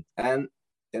Wolverhampton. And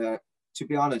to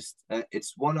be honest,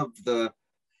 it's one of the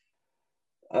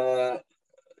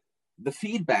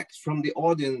feedbacks from the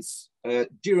audience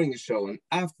during the show and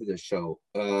after the show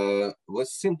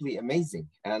was simply amazing.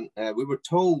 And we were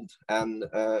told, and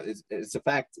it's a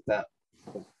fact, that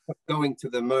going to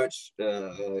the merch,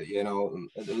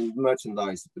 the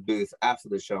merchandise at the booth after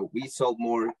the show, we sold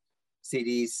more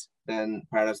CDs than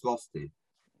Paradise Lost did.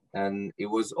 And it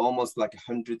was almost like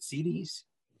 100 CDs.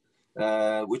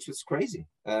 Which was crazy.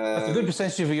 That's a good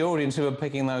percentage of your audience who are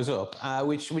picking those up,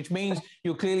 which means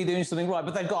you're clearly doing something right.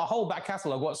 But they've got a whole back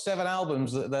catalogue, 7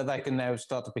 albums that they can now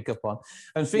start to pick up on.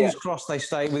 And fingers crossed they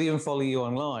stay with you and follow you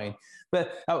online.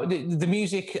 But the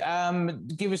music,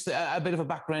 give us a bit of a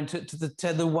background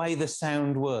to the way the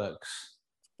sound works.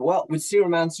 Well, with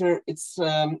Zeromancer, it's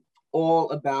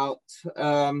all about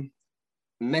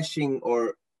meshing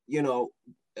or,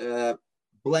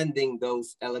 blending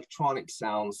those electronic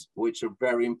sounds, which are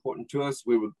very important to us.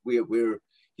 We grew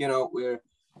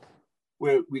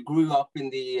up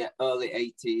in the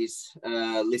early 80s,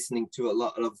 listening to a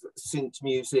lot of synth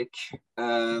music,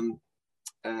 and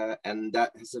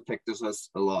that has affected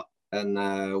us a lot. And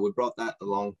we brought that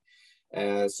along.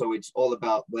 So it's all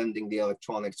about blending the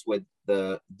electronics with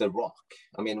the rock.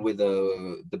 I mean, with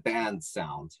the band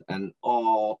sound, and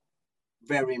all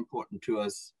very important to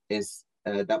us is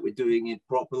that we're doing it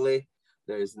properly.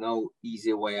 There is no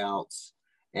easy way out,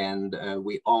 and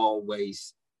we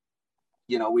always,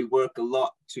 we work a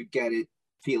lot to get it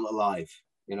feel alive,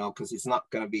 because it's not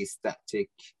going to be static,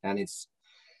 and it's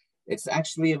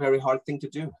actually a very hard thing to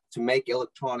do, to make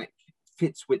electronic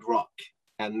fits with rock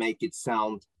and make it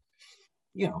sound,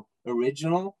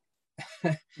 original.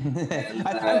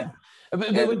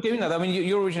 But we're doing that. I mean,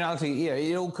 your originality,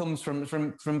 it all comes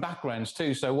from backgrounds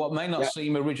too. So what may not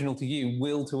seem original to you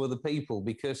will to other people,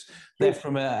 because they're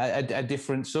from a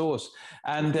different source.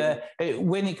 And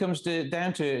when it comes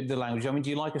down to the language, I mean, do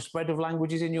you like a spread of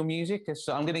languages in your music?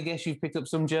 So I'm going to guess you've picked up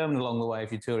some German along the way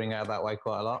if you're touring out that way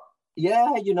quite a lot.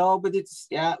 Yeah, but it's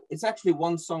actually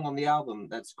one song on the album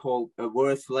that's called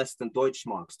Worth Less Than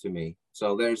Deutschmarks to me.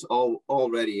 So there's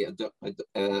already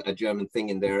a German thing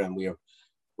in there, and we're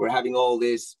having all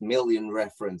these million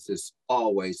references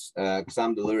always, because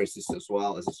I'm the lyricist as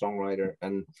well as a songwriter,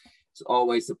 and it's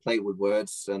always a play with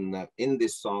words. And in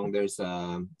this song, there's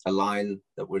a line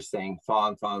that we're saying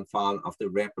 "fahren, fahren, fahren auf der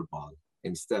Reeperbahn"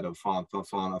 instead of "fahren, fahren,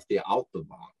 fahren auf der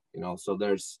Autobahn." So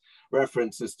there's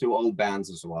references to old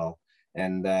bands as well,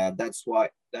 and that's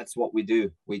what we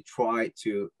do. We try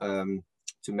to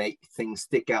make things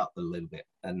stick out a little bit,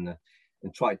 and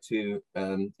try to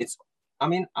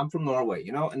I'm from Norway,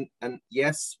 and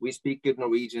yes, we speak good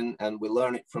Norwegian, and we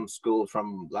learn it from school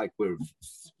from like we're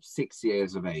 6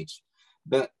 years of age.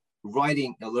 But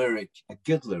writing a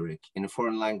good lyric in a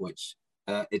foreign language,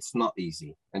 it's not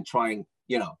easy. And trying,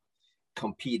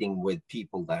 competing with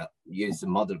people that use the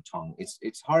mother tongue,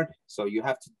 it's hard. So you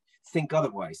have to think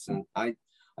otherwise. And I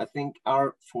think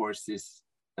our force is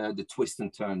the twists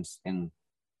and turns in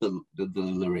the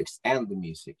lyrics and the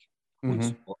music.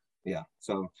 Which,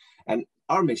 so, and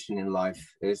our mission in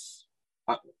life is,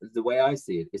 the way I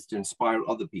see it, is to inspire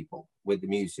other people with the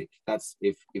music. That's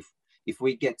if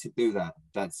we get to do that,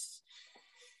 that's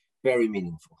very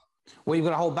meaningful. Well, you've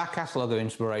got a whole back catalogue of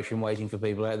inspiration waiting for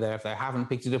people out there if they haven't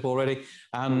picked it up already,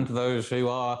 and those who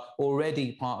are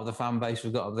already part of the fan base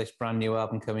who've got this brand new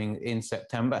album coming in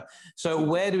September. So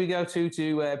where do we go to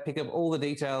pick up all the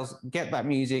details, get that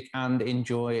music, and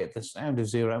enjoy the sound of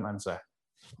Zeromancer?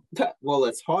 Well,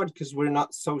 it's hard because we're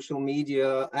not social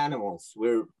media animals.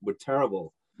 We're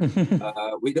terrible.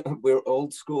 We're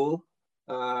old school.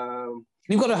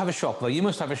 You've got to have a shop, though. You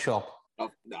must have a shop.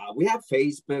 We have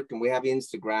Facebook and we have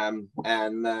Instagram,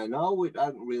 and no, we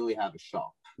don't really have a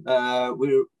shop.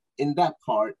 We're in that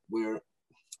part,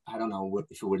 I don't know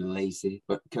if we're lazy,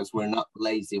 but because we're not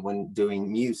lazy when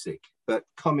doing music, but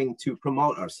coming to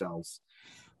promote ourselves,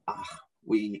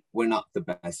 we're not the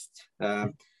best.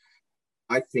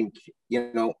 I think,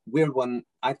 you know, we're one,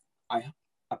 I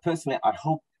personally, I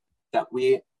hope that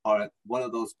we are one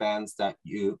of those bands that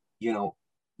you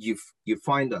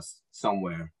find us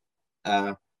somewhere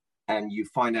and you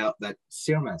find out that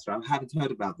Zeromancer, I haven't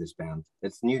heard about this band,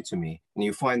 it's new to me, and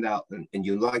you find out and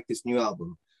you like this new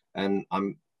album, and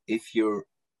if you're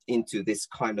into this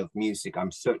kind of music,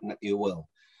 I'm certain that you will,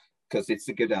 because it's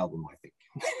a good album, I think.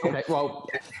 Okay, well,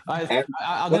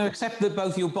 I'm going to accept that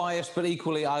both you're biased, but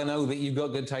equally I know that you've got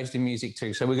good taste in music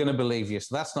too, so we're going to believe you,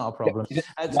 so that's not a problem.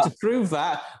 To prove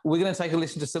that, we're going to take a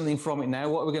listen to something from it now.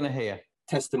 What are we going to hear?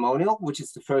 Testimonial, which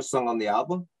is the first song on the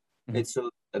album. Mm-hmm. It's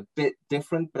a bit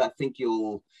different, but I think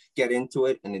you'll get into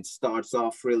it, and it starts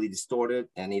off really distorted,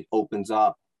 and it opens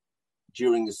up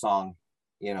during the song,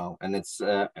 you know, and it's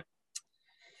the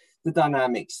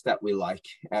dynamics that we like,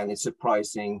 and it's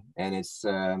surprising, and it's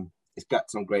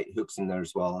got some great hooks in there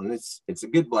as well, and it's a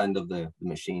good blend of the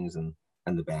machines and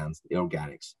the bands, the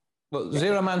organics. Well,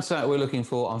 Zeromancer we're looking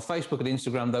for on Facebook and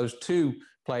Instagram, those two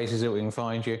places that we can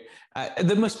find you.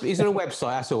 Is there a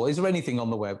website at all? Is there anything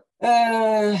on the web?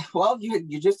 Well,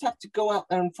 you just have to go out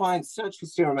there and search for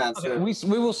Zeromancer. Okay,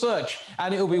 we will search,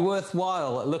 and it'll be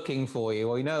worthwhile looking for you.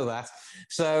 We know that.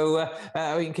 So,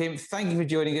 Kim, thank you for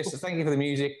joining us. Thank you for the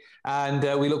music, and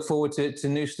we look forward to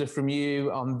new stuff from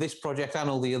you on this project and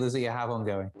all the others that you have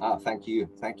ongoing. Thank you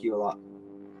a lot.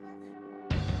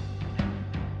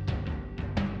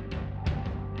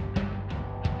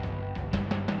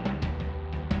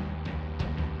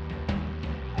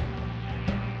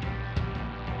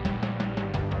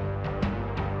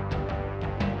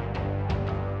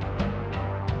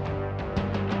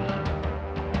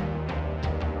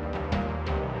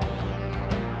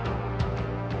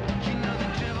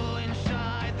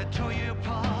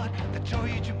 Tore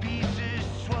you to pieces,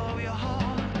 swallow your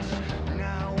heart.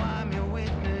 Now I'm your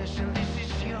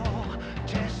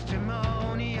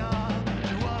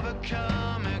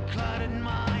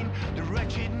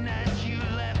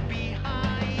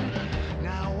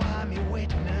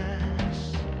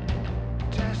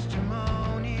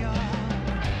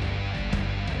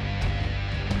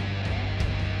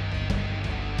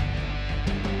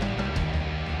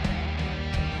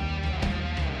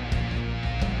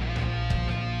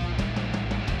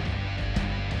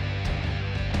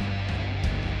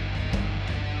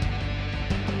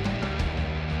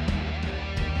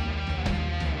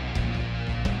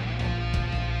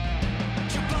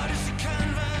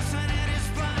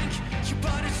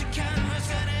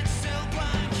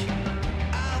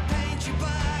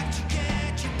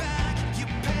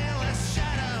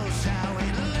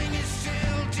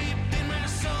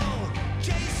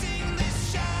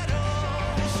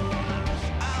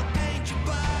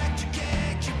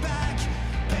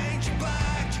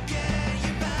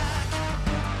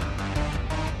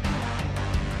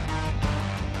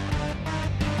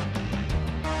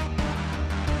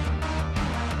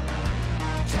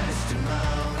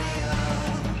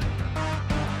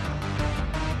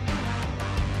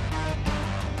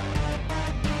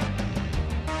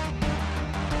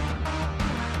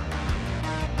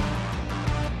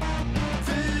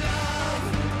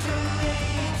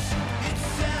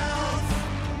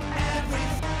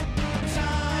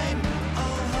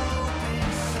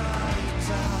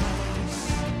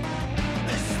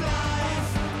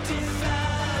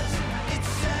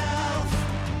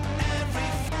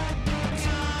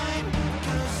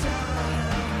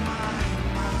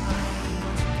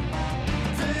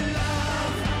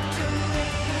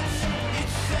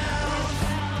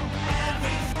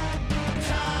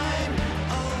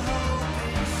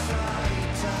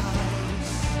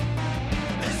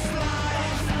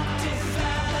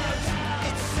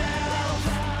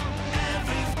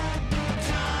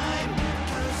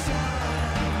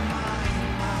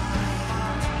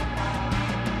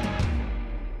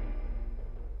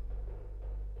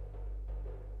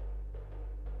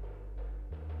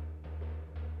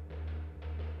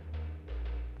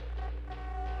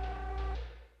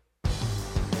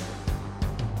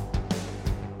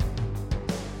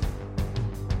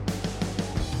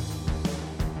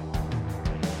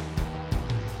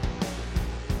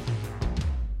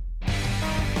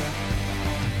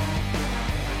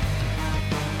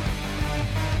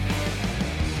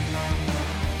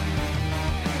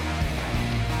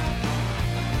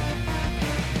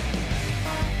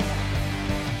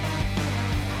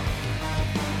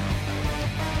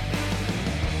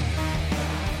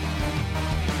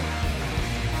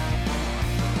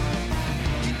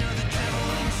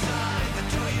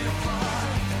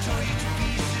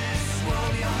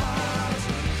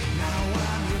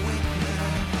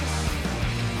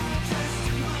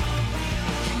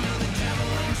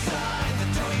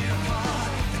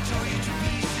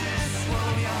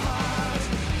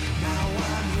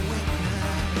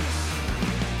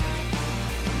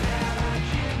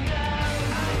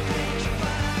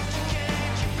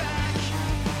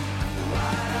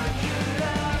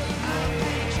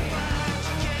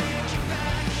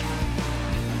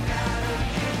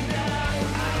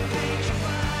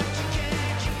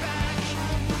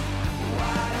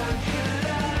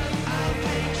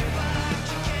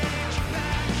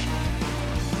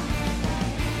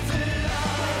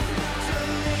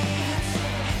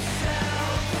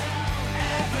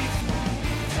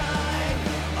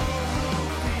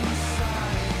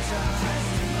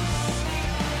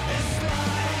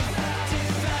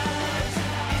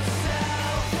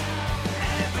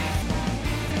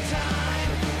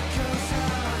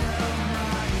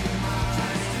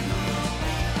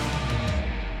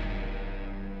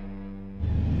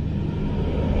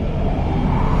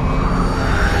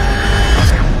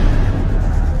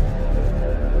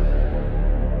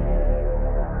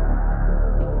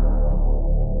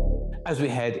As we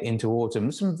head into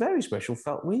autumn, some very special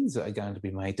felt wreaths that are going to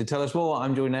be made. To tell us more,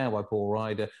 I'm joined now by Paul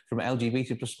Ryder from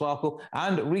LGBT plus Sparkle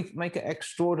and wreath maker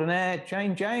extraordinaire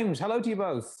Jayne James. Hello to you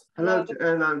both. Hello,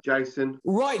 Jason.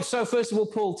 Right, so first of all,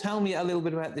 Paul, tell me a little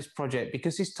bit about this project,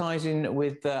 because this ties in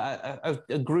with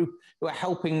a group who are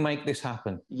helping make this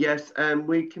happen. Yes,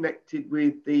 we connected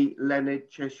with the Leonard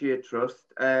Cheshire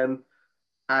Trust, and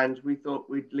we thought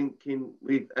we'd link in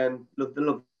with the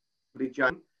lovely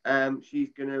Jayne. She's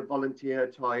going to volunteer her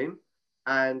time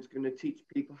and going to teach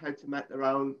people how to make their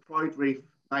own Pride Wreath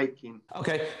Making.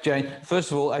 Okay, Jayne,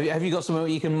 first of all, have you got something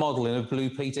you can model in a blue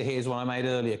Peter here's what I made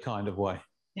earlier kind of way?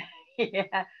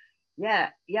 Yeah.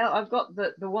 I've got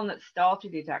the one that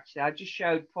started it, actually. I just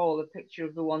showed Paul a picture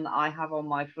of the one that I have on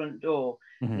my front door.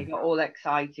 Mm-hmm. He got all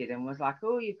excited and was like,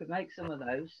 oh, you could make some of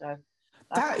those. So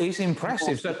that is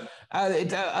impressive. So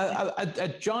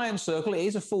a giant circle, it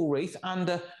is a full wreath, and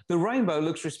the rainbow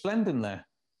looks resplendent there.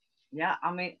 Yeah,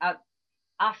 I mean,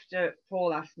 after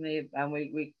Paul asked me and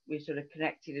we sort of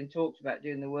connected and talked about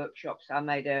doing the workshops, I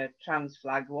made a trans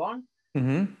flag one.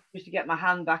 Mm-hmm. Just to get my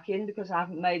hand back in, because I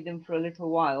haven't made them for a little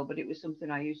while, but it was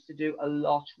something I used to do a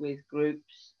lot with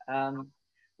groups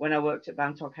when I worked at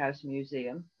Bantock House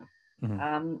Museum.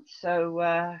 Mm-hmm.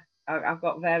 So I've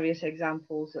got various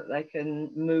examples that they can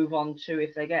move on to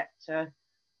if they get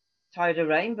tired of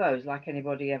rainbows, like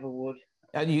anybody ever would.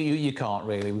 And you can't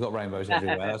really. We've got rainbows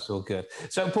everywhere. That's all good.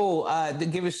 So, Paul,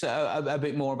 give us a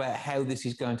bit more about how this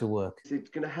is going to work. It's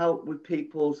going to help with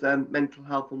people's mental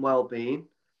health and well-being.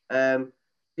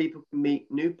 People can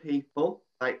meet new people,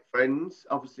 make friends,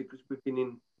 obviously, because we've been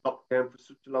in lockdown for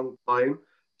such a long time.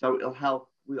 So it'll help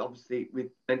with, obviously, with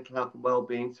mental health and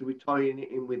well-being. So we're tying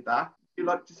it in with that. Would you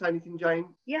like to say anything,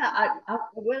 Jayne? Yeah, I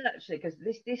will, actually, because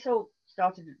this all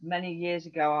started many years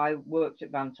ago. I worked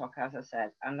at Bantock, as I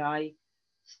said, and I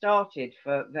started,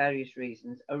 for various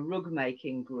reasons, a rug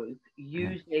making group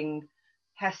using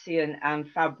hessian and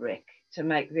fabric to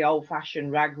make the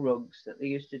old-fashioned rag rugs that they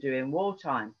used to do in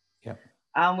wartime. Yeah.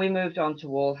 And we moved on to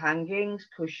wall hangings,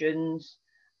 cushions,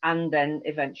 and then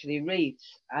eventually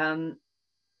wreaths. And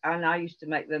I used to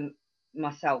make them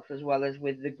myself, as well as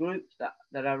with the group that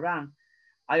I ran.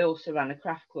 I also ran a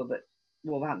craft club at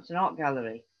Wolverhampton Art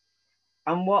Gallery.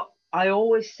 And what I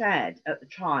always said at the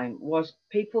time was,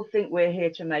 people think we're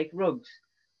here to make rugs,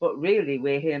 but really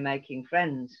we're here making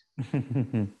friends.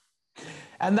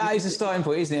 And that is the starting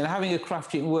point, isn't it? And having a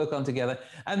craft you can work on together.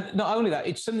 And not only that,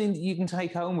 it's something that you can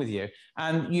take home with you.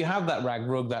 And you have that rag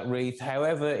rug, that wreath,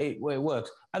 however it works.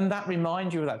 And that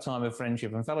reminds you of that time of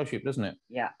friendship and fellowship, doesn't it?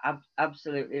 Yeah,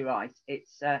 absolutely right.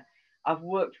 It's I've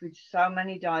worked with so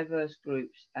many diverse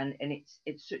groups, and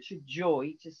it's such a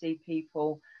joy to see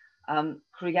people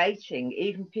creating,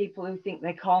 even people who think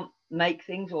they can't make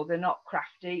things or they're not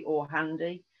crafty or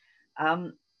handy.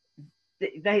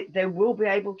 They will be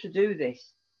able to do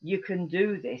this. You can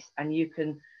do this, and you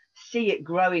can see it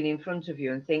growing in front of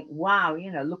you and think, wow,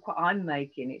 look what I'm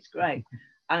making. It's great.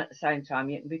 And at the same time,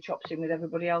 you can be chopped in with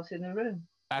everybody else in the room.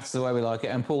 That's the way we like it.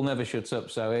 And Paul never shuts up,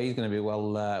 so he's going to be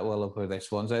well up with this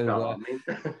one. So,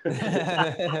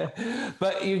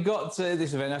 but you've got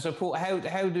this event now. So, Paul, how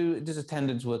does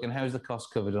attendance work, and how is the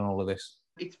cost covered on all of this?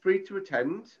 It's free to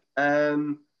attend.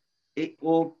 It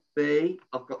will be.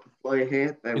 I've got the flyer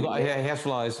here. Yeah, he has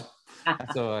flyers.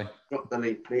 That's all right. Got the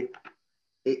leaflet.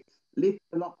 It's Lift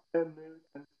the Lockdown Mood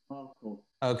and Sparkle.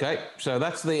 Okay, so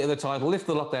that's the title, Lift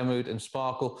the Lockdown Mood and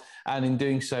Sparkle. And in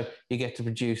doing so, you get to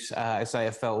produce, say,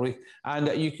 a felt wreath. And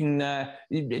you can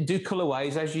do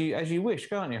colourways as you wish,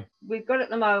 can't you? We've got at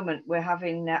the moment, we're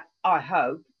having, I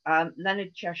hope,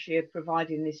 Leonard Cheshire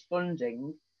providing this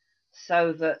funding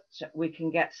so that we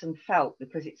can get some felt,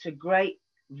 because it's a great,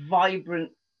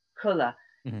 vibrant colour.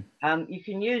 Mm-hmm. You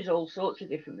can use all sorts of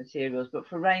different materials, but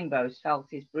for rainbows, felt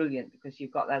is brilliant because you've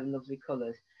got those lovely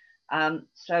colours.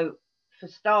 So for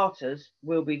starters,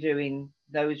 we'll be doing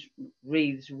those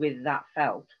wreaths with that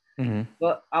felt. Mm-hmm.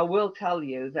 But I will tell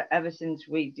you that ever since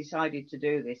we decided to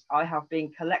do this, I have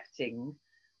been collecting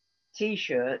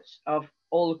T-shirts of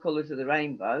all the colours of the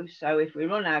rainbow. So if we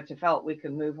run out of felt, we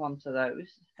can move on to those.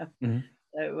 Mm-hmm.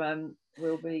 So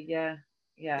we'll be, yeah.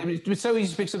 It's so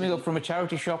easy to pick something up from a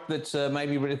charity shop that's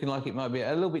maybe looking like it might be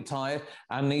a little bit tired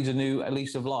and needs a new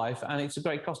lease of life. And it's a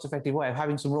great cost-effective way of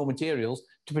having some raw materials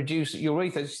to produce your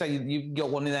wreath. As you say, you've got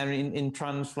one in there in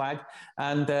trans flag,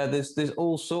 and there's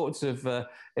all sorts of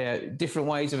different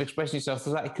ways of expressing yourself.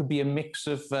 So that it could be a mix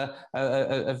of the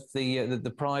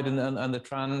pride and the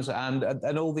trans and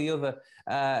all the other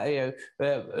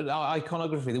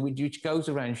iconography which goes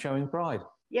around showing pride.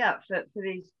 Yeah, for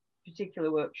these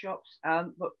particular workshops,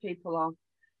 but people are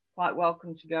quite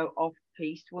welcome to go off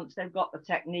piste once they've got the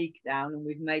technique down and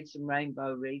we've made some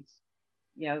rainbow wreaths.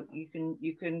 You know,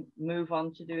 you can move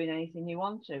on to doing anything you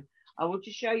want to. I will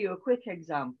just show you a quick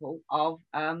example of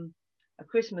a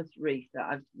Christmas wreath that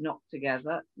I've knocked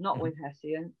together, not with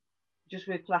Hessian, just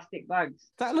with plastic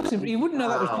bags. That looks, you wouldn't know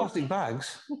that was plastic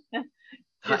bags.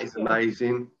 That is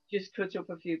amazing. Just cut up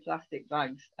a few plastic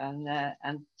bags and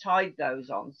tied those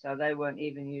on, so they weren't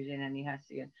even using any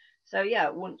Hessian. So yeah,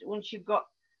 once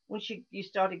you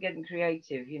started getting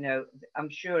creative, you know, I'm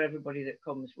sure everybody that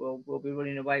comes will be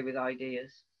running away with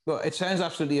ideas. Well, it sounds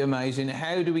absolutely amazing.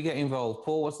 How do we get involved?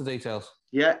 Paul, what's the details?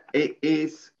 Yeah, it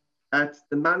is at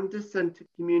the Manda Centre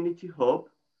Community Hub,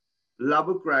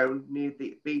 Lower Ground near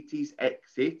the BT's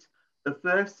exit. The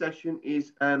first session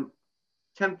is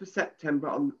 10th of September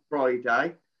on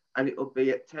Friday, and it'll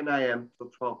be at 10 a.m. till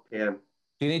 12 p.m.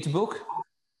 Do you need to book?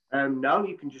 No,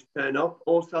 you can just turn up.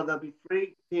 Also, there'll be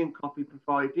free tea and coffee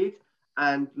provided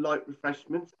and light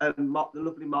refreshments. The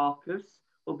lovely Marcus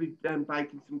will be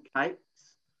baking some cakes.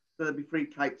 So there'll be free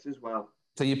cakes as well.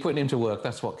 So you're putting him to work,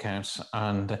 that's what counts.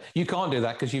 And you can't do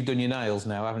that because you've done your nails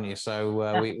now, haven't you?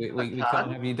 So we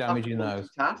can't have you damaging those.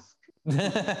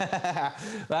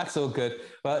 That's all good.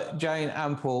 Well, Jayne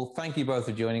and Paul, thank you both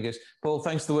for joining us. Paul,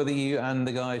 thanks to whether you and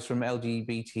the guys from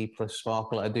LGBT plus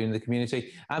Sparkle are doing in the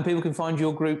community. And people can find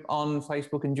your group on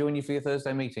Facebook and join you for your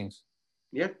Thursday meetings.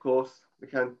 Yeah, of course, we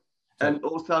can. And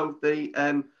also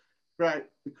the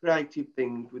creative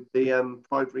thing with the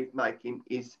Pride Wreath Making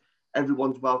is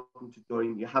everyone's welcome to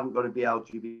join. You haven't got to be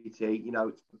LGBT, you know,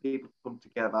 it's for people to come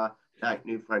together, make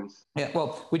new friends. Yeah,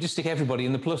 well, we just stick everybody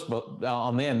in the plus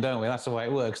on the end, don't we? That's the way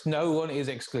it works. No one is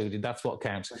excluded. That's what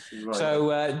counts. Right.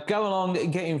 So go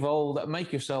along, get involved,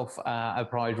 make yourself a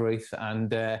Pride Wreath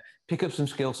and pick up some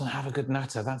skills and have a good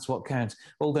natter. That's what counts.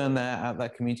 All down there at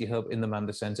that community hub in the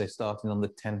Manda Centre starting on the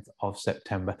 10th of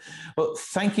September. Well,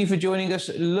 thank you for joining us.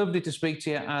 Lovely to speak to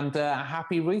you and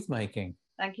happy wreath making.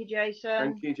 Thank you, Jason.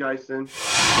 Thank you, Jason.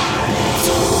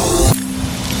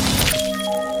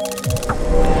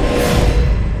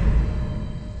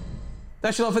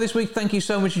 That's a lot for this week. Thank you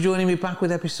so much for joining me. Back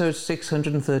with episode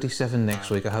 637 next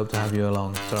week. I hope to have you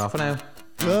along. Ta-ra for now.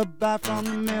 Goodbye from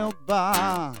the milk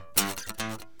bar.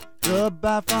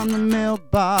 Goodbye from the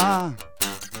milk bar.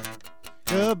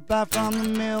 Goodbye from the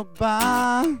milk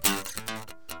bar.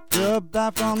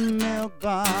 Goodbye from the milk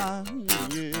bar.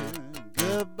 Yeah.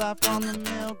 Goodbye from the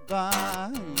milk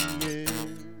bar.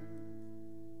 Yeah.